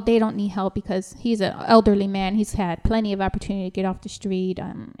oh, they don't need help because he's an elderly man, he's had plenty of opportunity to get off the street,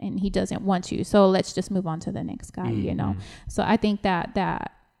 and he doesn't want to, so let's just move on to the next guy. So I think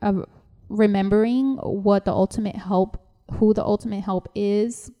that remembering what the ultimate help, who the ultimate help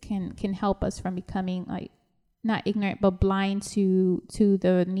is, can help us from becoming like not ignorant but blind to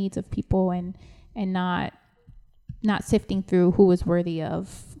the needs of people, and not sifting through who is worthy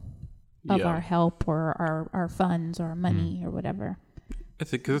of our help or our funds or money or whatever. I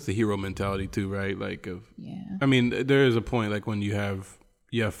think because it's a hero mentality too, right? Like, Yeah. I mean, there is a point like when you have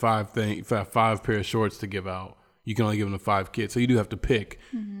five pair of shorts to give out, you can only give them to 5 kids, so you do have to pick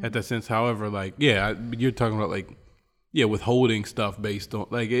at that sense. However, like, you're talking about like, withholding stuff based on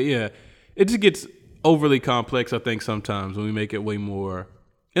like, it just gets overly complex. I think sometimes when we make it way more,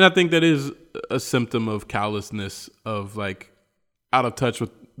 and I think that is a symptom of callousness, of like out of touch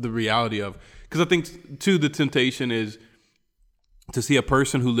with the reality of, because I think too the temptation is to see a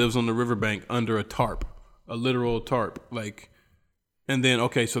person who lives on the riverbank under a tarp, a literal tarp, like, and then,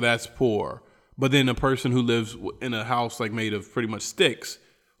 okay, so that's poor. But then a person who lives in a house like made of pretty much sticks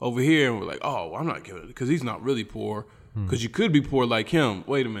over here, and we're like, oh, well, I'm not giving it because he's not really poor, because you could be poor like him.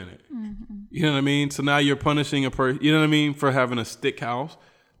 Wait a minute. You know what I mean? So now you're punishing a person, you know what I mean, for having a stick house.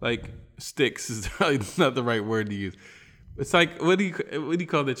 Like, sticks is probably not the right word to use. It's like, what do you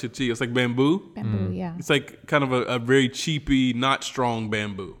call that, your tree? It's like bamboo? Bamboo, yeah. It's like kind of a very cheapy, not strong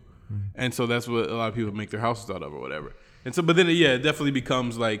bamboo. And so that's what a lot of people make their houses out of or whatever. And so, but then, it definitely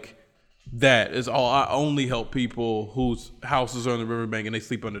becomes like, that is all. I only help people whose houses are on the riverbank and they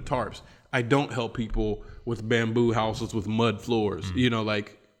sleep under tarps. I don't help people with bamboo houses with mud floors. You know,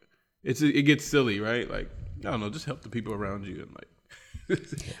 like, it gets silly, right? Like, I don't know, just help the people around you and like.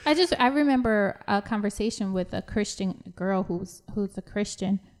 I remember a conversation with a Christian girl who's a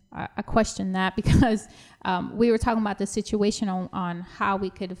Christian. I questioned that because we were talking about the situation on how we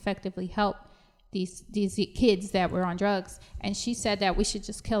could effectively help these kids that were on drugs, and she said that we should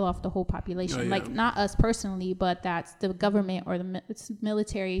just kill off the whole population. Like, not us personally, but that the government or the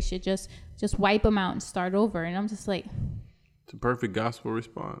military should just wipe them out and start over. And I'm just like, it's a perfect gospel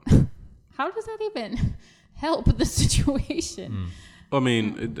response. How does that even help the situation? I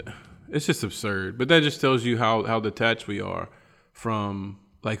mean, it's just absurd. But that just tells you how detached we are from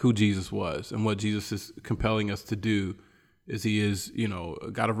like who Jesus was and what Jesus is compelling us to do. Is he is,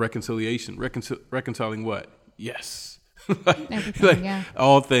 a God of reconciliation. Reconciling what? Yes.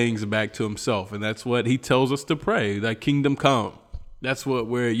 All things back to himself. And that's what he tells us to pray, that kingdom come. That's what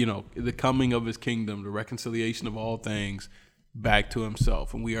we're, the coming of his kingdom, the reconciliation of all things back to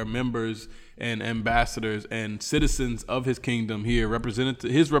himself. And we are members and ambassadors and citizens of his kingdom here,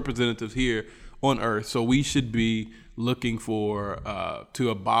 his representatives here on earth. So we should be looking for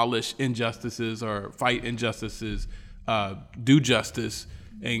to abolish injustices or fight injustices, do justice,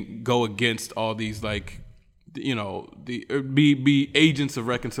 and go against all these like, be agents of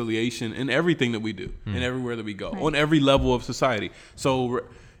reconciliation in everything that we do and everywhere that we go, on every level of society. So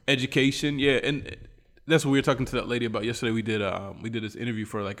education, and that's what we were talking to that lady about yesterday. We did this interview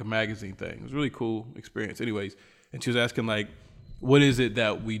for like a magazine thing. It was a really cool experience. Anyways, and she was asking like, what is it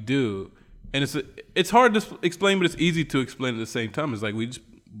that we do? And it's hard to explain, but it's easy to explain at the same time. It's like we just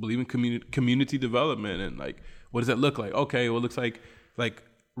believe in community development, and like, what does that look like? Okay, well, it looks like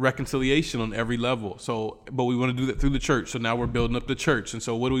reconciliation on every level. So, but we want to do that through the church. So now we're building up the church. And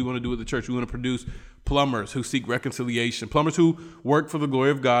so what do we want to do with the church? We want to produce plumbers who seek reconciliation, plumbers who work for the glory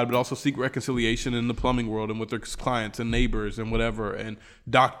of God, but also seek reconciliation in the plumbing world and with their clients and neighbors and whatever, and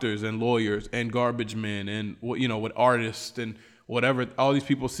doctors and lawyers and garbage men and with artists and whatever, all these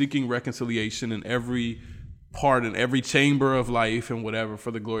people seeking reconciliation in every part and every chamber of life and whatever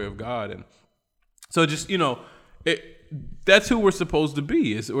for the glory of God. And so just, that's who we're supposed to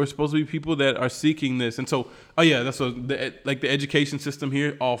be. We're supposed to be people that are seeking this. And so, that's the education system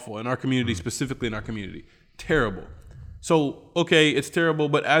here, awful. In our community, specifically in our community, terrible. So, okay, it's terrible.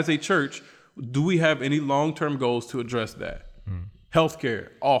 But as a church, do we have any long-term goals to address that?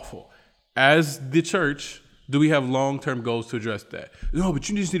 Healthcare, awful. As the church, do we have long-term goals to address that? No, but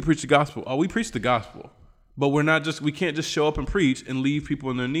you just need to preach the gospel. Oh, we preach the gospel. But we can't just show up and preach and leave people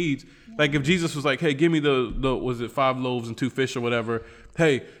in their needs. Like if Jesus was like, hey, give me was it 5 loaves and 2 fish or whatever?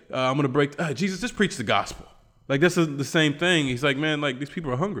 Hey, I'm going to break. Jesus, just preach the gospel. Like this is the same thing. He's like, man, like these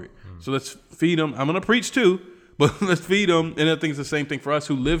people are hungry. So let's feed them. I'm going to preach too, but let's feed them. And I think it's the same thing for us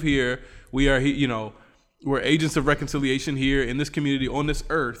who live here. We are, we're agents of reconciliation here in this community on this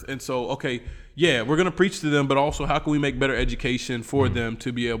earth. And so, okay, we're going to preach to them, but also how can we make better education for them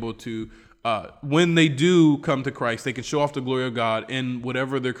to be able to, when they do come to Christ, they can show off the glory of God in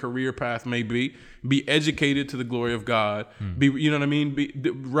whatever their career path may be educated to the glory of God, be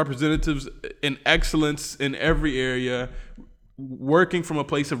representatives in excellence in every area, working from a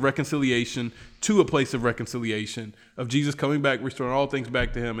place of reconciliation to a place of reconciliation, of Jesus coming back, restoring all things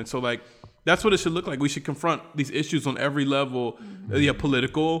back to him. And so like, that's what it should look like. We should confront these issues on every level,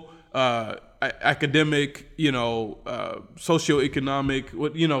 political, academic,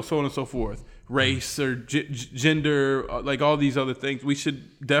 socioeconomic, so on and so forth. race or gender, like all these other things. We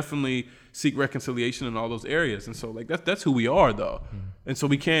should definitely seek reconciliation in all those areas. And so like that's who we are though. And so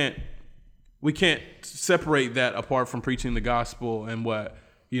we can't separate that apart from preaching the gospel and what,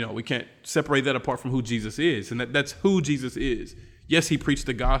 we can't separate that apart from who Jesus is. And that's who Jesus is. Yes, he preached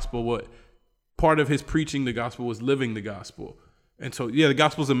the gospel. What part of his preaching the gospel was living the gospel. And so, the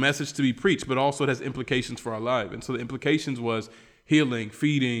gospel is a message to be preached, but also it has implications for our life. And so the implications was healing,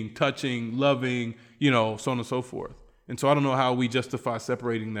 feeding, touching, loving, so on and so forth. And so I don't know how we justify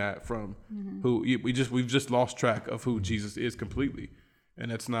separating that from who we've just lost track of who Jesus is completely. And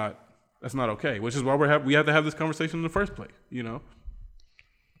that's not okay, which is why we have to have this conversation in the first place, Yeah,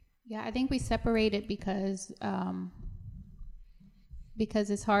 I think we separate it because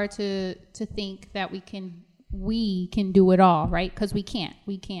it's hard to think that we can do it all, right? Because we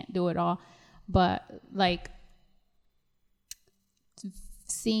can't do it all. But like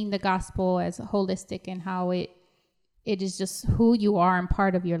seeing the gospel as holistic and how it is just who you are and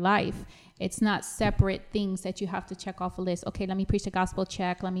part of your life. It's not separate things that you have to check off a list. Okay, let me preach the gospel,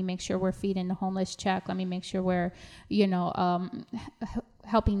 check. Let me make sure we're feeding the homeless, check. Let me make sure we're,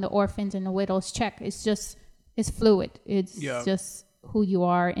 helping the orphans and the widows, check. It's fluid. It's just who you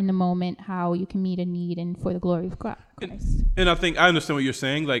are in the moment, how you can meet a need, and for the glory of Christ. And I think I understand what you're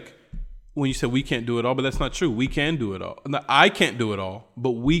saying. Like when you said we can't do it all, but that's not true. We can do it all. I can't do it all,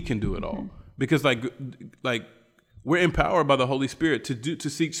 but we can do it all because like we're empowered by the Holy Spirit to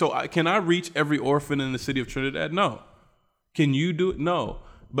seek. So can I reach every orphan in the city of Trinidad? No. Can you do it? No.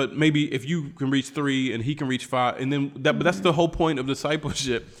 But maybe if you can reach 3 and he can reach 5, and then but that's the whole point of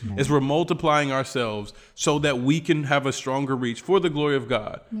discipleship is we're multiplying ourselves so that we can have a stronger reach for the glory of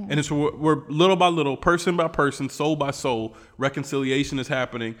God. Yeah. And it's we're little by little, person by person, soul by soul, reconciliation is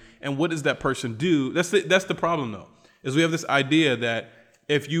happening. And what does that person do? That's the problem though, is we have this idea that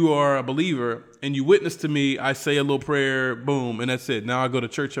if you are a believer and you witness to me, I say a little prayer, boom, and that's it. Now I go to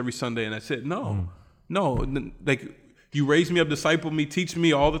church every Sunday and that's it. No, like you raise me up, disciple me, teach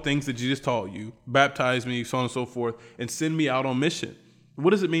me all the things that Jesus taught you, baptize me, so on and so forth, and send me out on mission.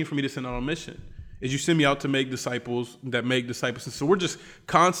 What does it mean for me to send out on mission? Is you send me out to make disciples that make disciples. And so we're just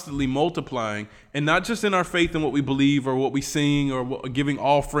constantly multiplying, and not just in our faith and what we believe or what we sing or giving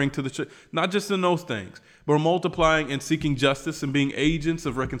offering to the church, not just in those things, but we're multiplying and seeking justice and being agents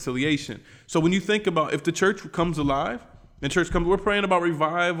of reconciliation. So when you think about if the church comes alive, and church comes, we're praying about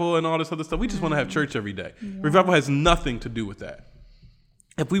revival and all this other stuff. We just want to have church every day. Yeah. Revival has nothing to do with that.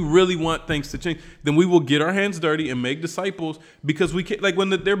 If we really want things to change, then we will get our hands dirty and make disciples because we can't, like when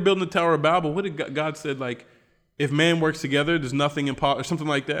they're building the Tower of Babel, what did God said? Like, if man works together, there's nothing impossible, or something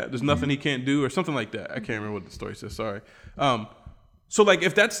like that. There's nothing he can't do, or something like that. I can't remember what the story says. Sorry. So like,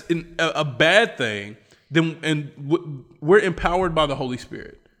 if that's a bad thing, then we're empowered by the Holy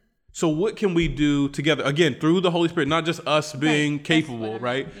Spirit. So what can we do together? Again, through the Holy Spirit, not just us being capable,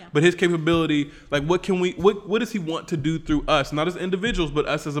 right? Yeah. But his capability, like what does he want to do through us? Not as individuals, but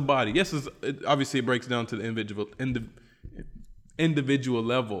us as a body. Yes, obviously it breaks down to the individual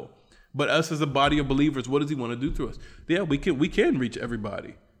level. But us as a body of believers, what does he want to do through us? Yeah, we can reach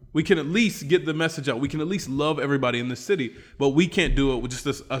everybody. We can at least get the message out. We can at least love everybody in the city. But we can't do it with just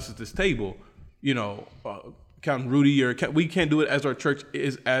us at this table, counting Rudy, we can't do it as our church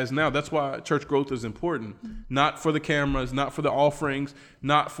is as now. That's why church growth is important. Not for the cameras, not for the offerings,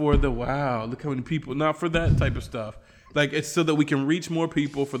 not for the wow, look how many people, not for that type of stuff. Like it's so that we can reach more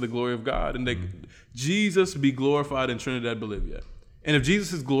people for the glory of God and that Jesus be glorified in Trinidad, Bolivia. And if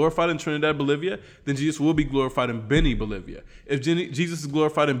Jesus is glorified in Trinidad, Bolivia, then Jesus will be glorified in Beni, Bolivia. If Jesus is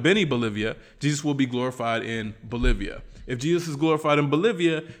glorified in Beni, Bolivia, Jesus will be glorified in Bolivia. If Jesus is glorified in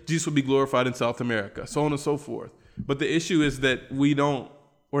Bolivia, Jesus will be glorified in South America, so on and so forth. But the issue is that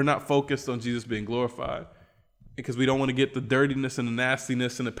we're not focused on Jesus being glorified because we don't want to get the dirtiness and the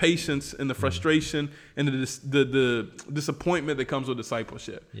nastiness and the patience and the frustration and the disappointment that comes with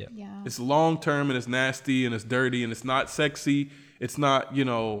discipleship. Yeah. It's long-term and it's nasty and it's dirty and it's not sexy. It's not,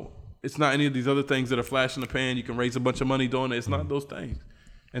 it's not any of these other things that are flash in the pan. You can raise a bunch of money doing it. It's not those things.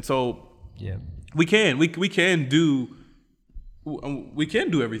 And so we can do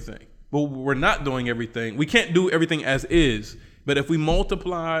everything, but we're not doing everything. We can't do everything as is, but if we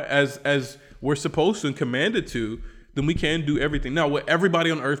multiply as we're supposed to and commanded to, then we can do everything. Now, will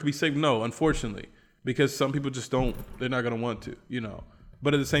everybody on earth be saved? No, unfortunately, because some people just they're not going to want to,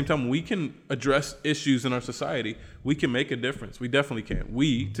 But at the same time, we can address issues in our society. We can make a difference. We definitely can.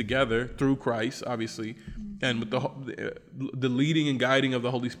 We, together, through Christ, obviously, and with the leading and guiding of the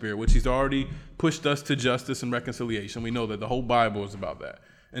Holy Spirit, which he's already pushed us to justice and reconciliation. We know that the whole Bible is about that.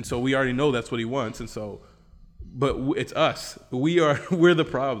 And so we already know that's what he wants. And so, but it's us. We're the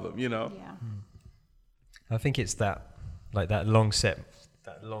problem, Yeah. I think it's that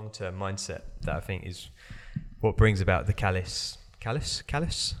long-term mindset that I think is what brings about the callous.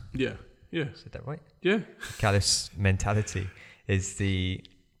 Yeah. Is that right? Yeah. Callous mentality is the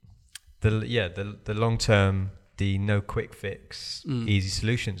long-term, the no quick fix, easy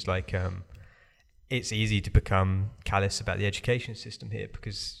solutions. Like it's easy to become callous about the education system here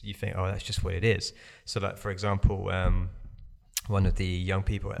because you think, oh, that's just what it is. So, like for example, one of the young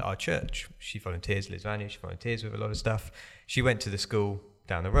people at our church, she volunteers, Liz Vanya, she volunteers with a lot of stuff. She went to the school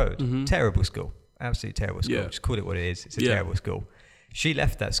down the road. Terrible school, absolutely terrible school. Just call it what it is. It's a terrible school. She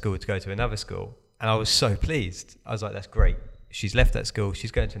left that school to go to another school, and I was so pleased. I was like, that's great. She's left that school.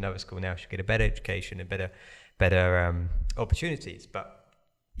 She's going to another school now. She'll get a better education and better opportunities. But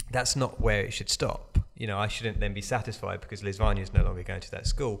that's not where it should stop. You know, I shouldn't then be satisfied because Liz Vanya is no longer going to that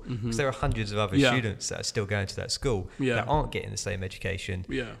school, because there are hundreds of other students that are still going to that school that aren't getting the same education.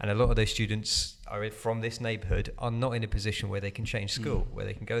 And a lot of those students are from this neighborhood are not in a position where they can change school, where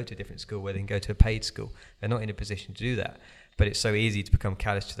they can go to a different school, where they can go to a paid school. They're not in a position to do that. But it's so easy to become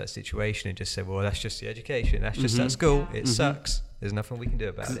callous to that situation and just say, well, that's just the education. That's just that school. It sucks. There's nothing we can do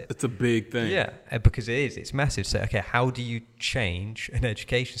about it. It's a big thing. Yeah, because it is. It's massive. So, okay, how do you change an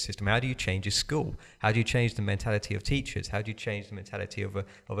education system? How do you change a school? How do you change the mentality of teachers? How do you change the mentality of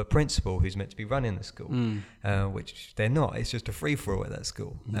a principal who's meant to be running the school? Which they're not. It's just a free-for-all at that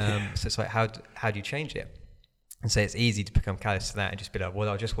school. So it's like, how do you change it? And so it's easy to become callous to that and just be like, well,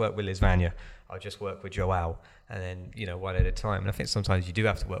 I'll just work with Liz Vanya. I'll just work with Joel. And then, you know, one at a time. And I think sometimes you do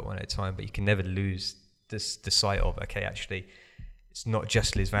have to work one at a time, but you can never lose the sight of, okay, actually, it's not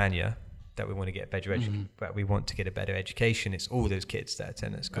just Liz Vanya that we want to get a better education, but we want to get a better education. It's all those kids that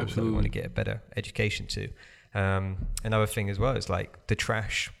attend that school that we want to get a better education to. Another thing as well is like the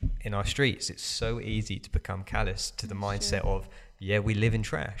trash in our streets. It's so easy to become callous to the mindset of, yeah, we live in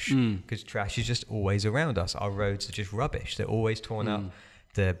trash because trash is just always around us. Our roads are just rubbish. They're always torn up.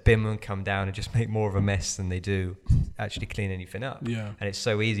 The binmen come down and just make more of a mess than they do actually clean anything up. And it's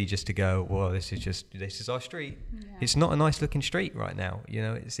so easy just to go, well, this is our street. It's not a nice looking street right now. You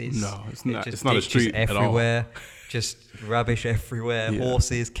know, it's not. It's not a street everywhere. At all. Just rubbish everywhere.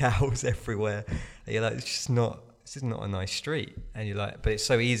 Horses, cows everywhere. And you're like, this is not a nice street. And you're like, but it's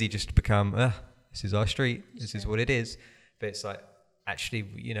so easy just to become, this is our street. This is what it is. But it's like, actually,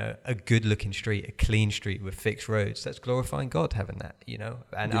 you know, a good looking street, a clean street with fixed roads, that's glorifying God having that, you know,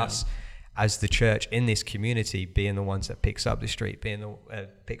 and us as the church in this community being the ones that picks up the street,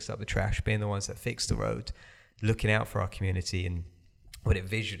 picks up the trash, being the ones that fix the road, looking out for our community and what it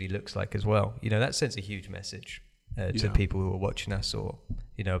visually looks like as well. You know, that sends a huge message to people who are watching us or,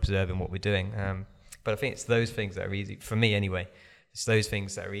 you know, observing what we're doing. But I think it's those things that are easy, for me anyway, it's those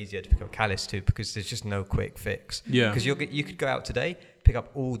things that are easier to become callous to because there's just no quick fix. Because you could go out today, pick up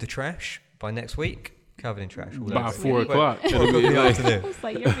all the trash by next week, covered in trash. By 4 o'clock. It's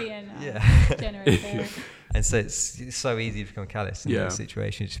like you're being generous there. And so it's so easy to become callous in that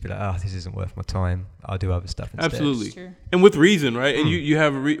situation. Just be like, oh, this isn't worth my time. I'll do other stuff instead. Absolutely. And with reason, right? And you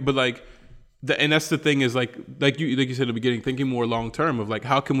have but like, and that's the thing is like you said in the beginning, thinking more long term of like,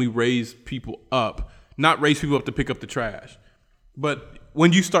 how can we raise people up? Not raise people up to pick up the trash. But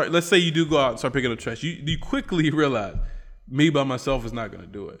when you start, let's say you do go out and start picking up trash, you quickly realize me by myself is not going to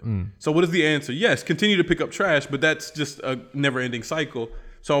do it. So what is the answer? Yes, continue to pick up trash, but that's just a never-ending cycle.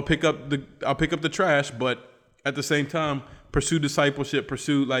 So I'll pick up the trash, but at the same time pursue discipleship,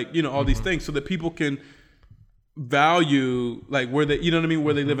 pursue like, you know, all these things so that people can value like where they, you know what I mean,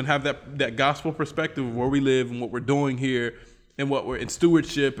 where they live and have that gospel perspective of where we live and what we're doing here and what we're in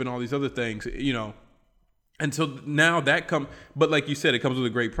stewardship and all these other things, you know. And so now but like you said, it comes with a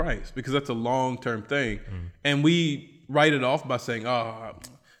great price because that's a long-term thing. And we write it off by saying, oh,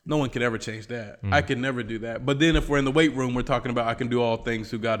 no one can ever change that. I can never do that. But then if we're in the weight room, we're talking about I can do all things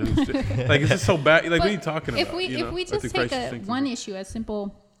through God who's like, it's just so bad. Like, what are you talking about? If we just take one issue as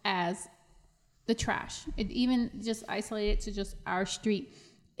simple as the trash, it even just isolated to just our street,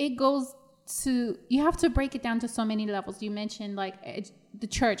 it goes to, you have to break it down to so many levels. You mentioned like the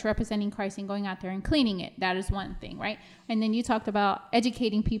church representing Christ and going out there and cleaning it. That is one thing, right? And then you talked about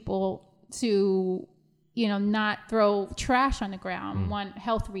educating people to, you know, not throw trash on the ground. One,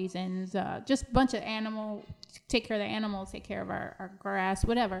 health reasons, just a bunch of take care of the animals, take care of our grass,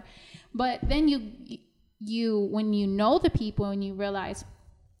 whatever. But then you when you know the people and you realize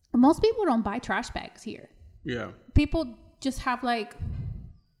most people don't buy trash bags here. Yeah. People just have like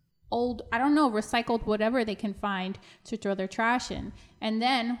old, I don't know, recycled whatever they can find to throw their trash in. And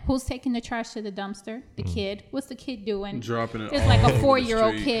then who's taking the trash to the dumpster? The kid. What's the kid doing? Dropping it. It's like a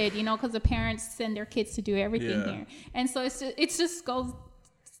 4-year-old kid, you know, because the parents send their kids to do everything here. And so it just goes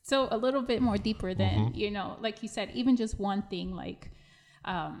so a little bit more deeper than, like you said, even just one thing like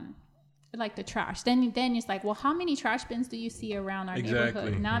the trash. Then it's like, well, how many trash bins do you see around our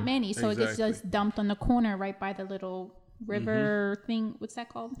neighborhood? Not many. So it gets just dumped on the corner right by the little river thing. What's that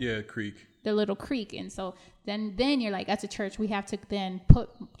called? Yeah, creek. The little creek. And so then you're like, as a church, we have to then put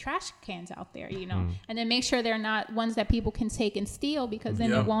trash cans out there, and then make sure they're not ones that people can take and steal, because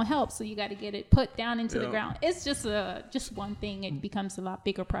then it won't help. So you got to get it put down into the ground. It's just one thing. It becomes a lot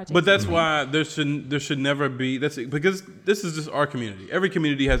bigger project. But that's why there should never be, because this is just our community. Every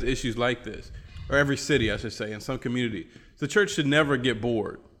community has issues like this, or every city, I should say, in some community. The church should never get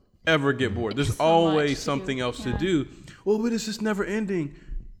bored, ever get bored. There's always something else to do. Well, but it's just never ending.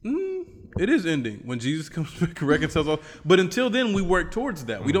 It is ending when Jesus comes back and reconciles all. But until then, we work towards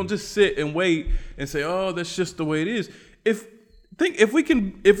that. We don't just sit and wait and say, "Oh, that's just the way it is." If we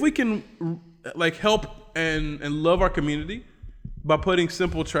can like help and love our community by putting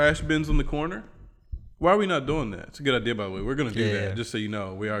simple trash bins on the corner, why are we not doing that? It's a good idea, by the way. We're going to do that. Just so you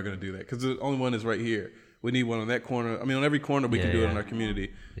know, we are going to do that, because the only one is right here. We need one on that corner. I mean, on every corner we can do it in our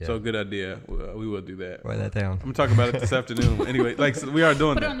community. So good idea. We will do that. Write that down. I'm gonna talk about it this afternoon. Anyway, so we are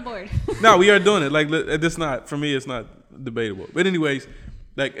doing Put that. it on the board. No, we are doing it. Like, it's not, for me, it's not debatable. But anyways,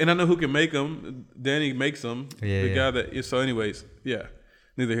 and I know who can make them. Danny makes them. The guy that. So anyways,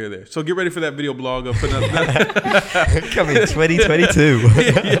 neither here nor there. So get ready for that video blog of putting up. Coming 2022.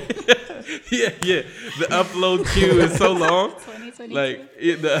 Yeah. The upload queue is so long. 2022. Like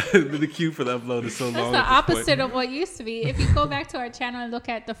the queue for the upload is so long. That's the opposite of what used to be. If you go back to our channel and look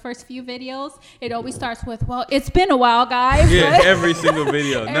at the first few videos, it always starts with, "Well, it's been a while, guys." Yeah, every single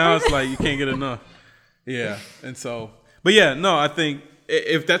video. Now it's like you can't get enough. Yeah, and so, but I think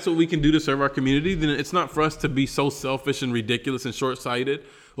if that's what we can do to serve our community, then it's not for us to be so selfish and ridiculous and short-sighted.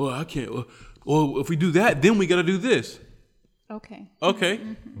 Well, I can't. Well, if we do that, then we got to do this. Okay.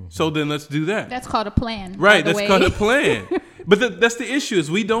 So then let's do that. That's called a plan. Right. That's called a plan. But that's the issue,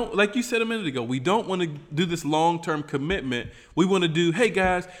 is we don't, like you said a minute ago, we don't want to do this long-term commitment. We want to do, hey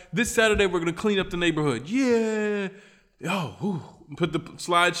guys, this Saturday we're going to clean up the neighborhood. Yeah. Put the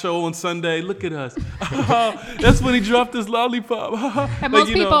slideshow on Sunday. Look at us. That's when he dropped his lollipop. And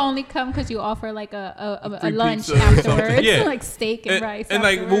most people only come because you offer like a lunch afterwards, like steak and rice. And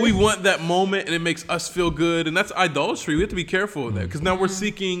like, when we want that moment and it makes us feel good, and that's idolatry. We have to be careful of that, because now we're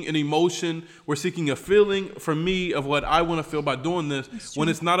seeking an emotion. We're seeking a feeling, for me, of what I want to feel by doing this. When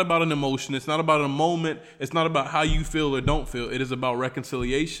it's not about an emotion, it's not about a moment. It's not about how you feel or don't feel. It is about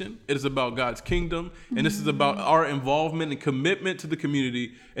reconciliation. It is about God's kingdom, and this is about our involvement and commitment to the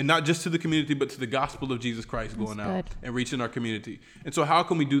community, and not just to the community, but to the gospel of Jesus Christ going out and reaching our community. And so how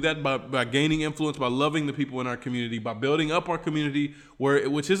can we do that? By gaining influence, by loving the people in our community, by building up our community,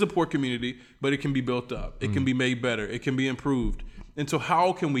 which is a poor community, but it can be built up. It can be made better. It can be improved. And so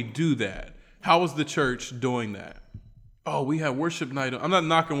how can we do that? How is the church doing that? Oh, we have worship night. I'm not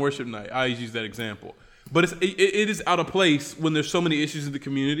knocking worship night. I always use that example. But it is out of place when there's so many issues in the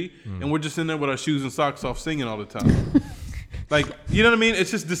community, and we're just in there with our shoes and socks off singing all the time. Like, you know what I mean?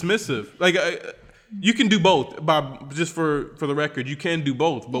 It's just dismissive. Like, you can do both. Just for the record, you can do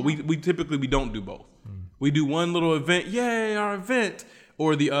both. But we typically don't do both. We do one little event, yay, our event,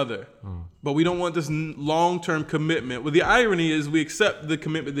 or the other. But we don't want this long-term commitment. Well, the irony is we accept the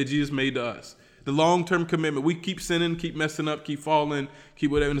commitment that Jesus made to us. The long-term commitment. We keep sinning, keep messing up, keep falling,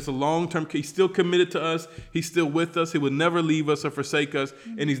 keep whatever. And it's a long-term. He's still committed to us. He's still with us. He will never leave us or forsake us.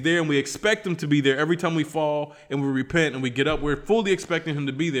 And he's there, and we expect him to be there every time we fall and we repent and we get up. We're fully expecting him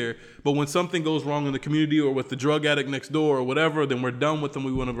to be there. But when something goes wrong in the community or with the drug addict next door or whatever, then we're done with him.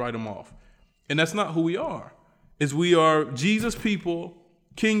 We want to write him off. And that's not who we are. We are Jesus people,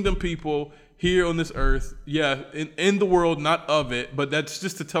 kingdom people, here on this earth, in the world, not of it, but that's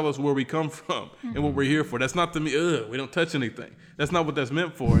just to tell us where we come from and what we're here for. That's not to me, we don't touch anything. That's not what that's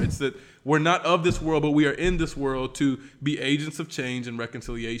meant for. It's that we're not of this world, but we are in this world to be agents of change and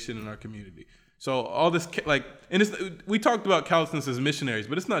reconciliation in our community. So all this, we talked about callousness as missionaries,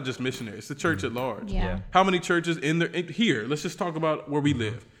 but it's not just missionaries. It's the church at large. Yeah. How many churches here? Let's just talk about where we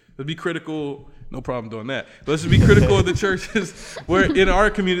live. Let's be critical. No problem doing that. But let's just be critical of the churches where in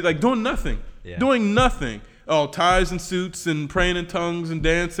our community, like doing nothing. Yeah. Doing nothing. Oh, ties and suits and praying in tongues and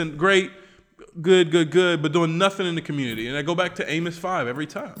dancing. Great. Good. But doing nothing in the community. And I go back to Amos 5 every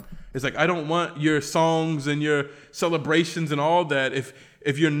time. It's like, I don't want your songs and your celebrations and all that if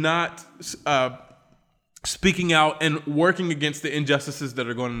you're not speaking out and working against the injustices that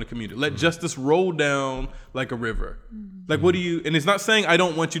are going on in the community. Let justice roll down like a river. Like, what do you, and it's not saying I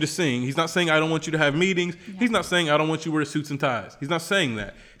don't want you to sing. He's not saying I don't want you to have meetings. Yeah. He's not saying I don't want you to wear suits and ties. He's not saying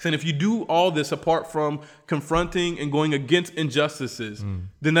that. He's saying if you do all this apart from confronting and going against injustices,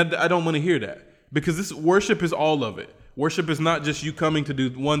 then I don't want to hear that. Because this worship is all of it. Worship is not just you coming to do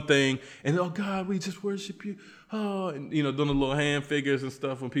one thing and, oh God, we just worship you. Oh, and doing the little hand figures and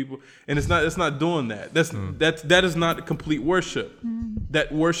stuff when people, and it's not doing that. That is not complete worship.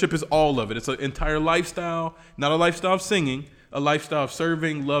 That worship is all of it. It's an entire lifestyle, not a lifestyle of singing, a lifestyle of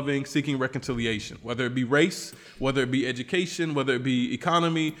serving, loving, seeking reconciliation, whether it be race, whether it be education, whether it be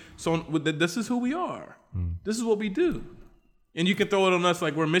economy. So this is who we are. This is what we do. And you can throw it on us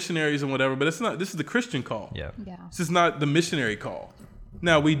like we're missionaries and whatever, but it's not. This is the Christian call. Yeah. This is not the missionary call.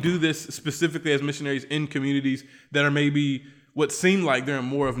 Now, we do this specifically as missionaries in communities that are maybe what seem like they're in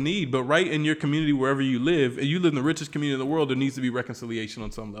more of need, but right in your community, wherever you live, and you live in the richest community in the world, there needs to be reconciliation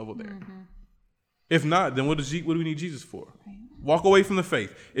on some level there. If not, then what do we need Jesus for? Right. Walk away from the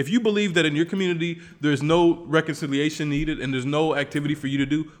faith. If you believe that in your community there's no reconciliation needed and there's no activity for you to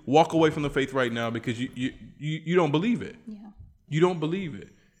do, walk away from the faith right now because you don't believe it. Yeah. You don't believe it.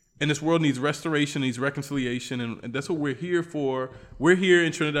 And this world needs restoration, needs reconciliation, and that's what we're here for. We're here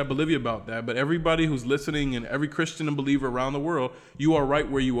in Trinidad, Bolivia about that. But everybody who's listening and every Christian and believer around the world, you are right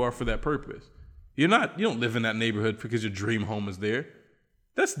where you are for that purpose. You don't live in that neighborhood because your dream home is there.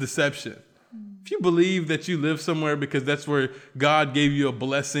 That's deception. If you believe that you live somewhere because that's where God gave you a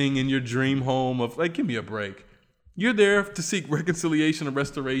blessing in your dream home of, like, give me a break. You're there to seek reconciliation and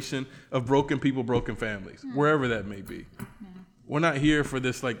restoration of broken people, broken families, wherever that may be. We're not here for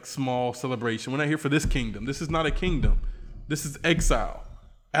this like small celebration. We're not here for this kingdom. This is not a kingdom. This is exile.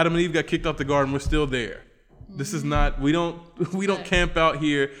 Adam and Eve got kicked out the garden. We're still there. This is not, we don't camp out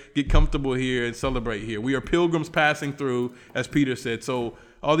here, get comfortable here and celebrate here. We are pilgrims passing through, as Peter said. So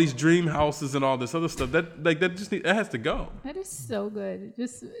all these dream houses and all this other stuff, that has to go. That is so good.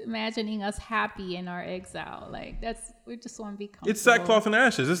 Just imagining us happy in our exile. We just want to be comfortable. It's sackcloth and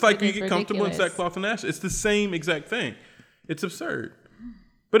ashes. It's like you get comfortable in sackcloth and ashes. It's the same exact thing. It's absurd.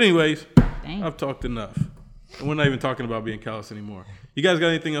 But anyways, dang. I've talked enough. And we're not even talking about being callous anymore. You guys got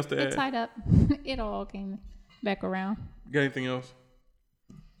anything else to add? It's tied up. It all came back around. Got anything else?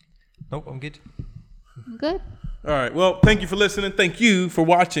 Nope, I'm good. Good. All right. Well, thank you for listening. Thank you for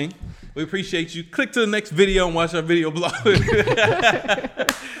watching. We appreciate you. Click to the next video and watch our video blog.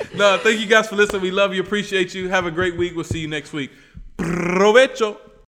 No, thank you guys for listening. We love you. Appreciate you. Have a great week. We'll see you next week. Provecho.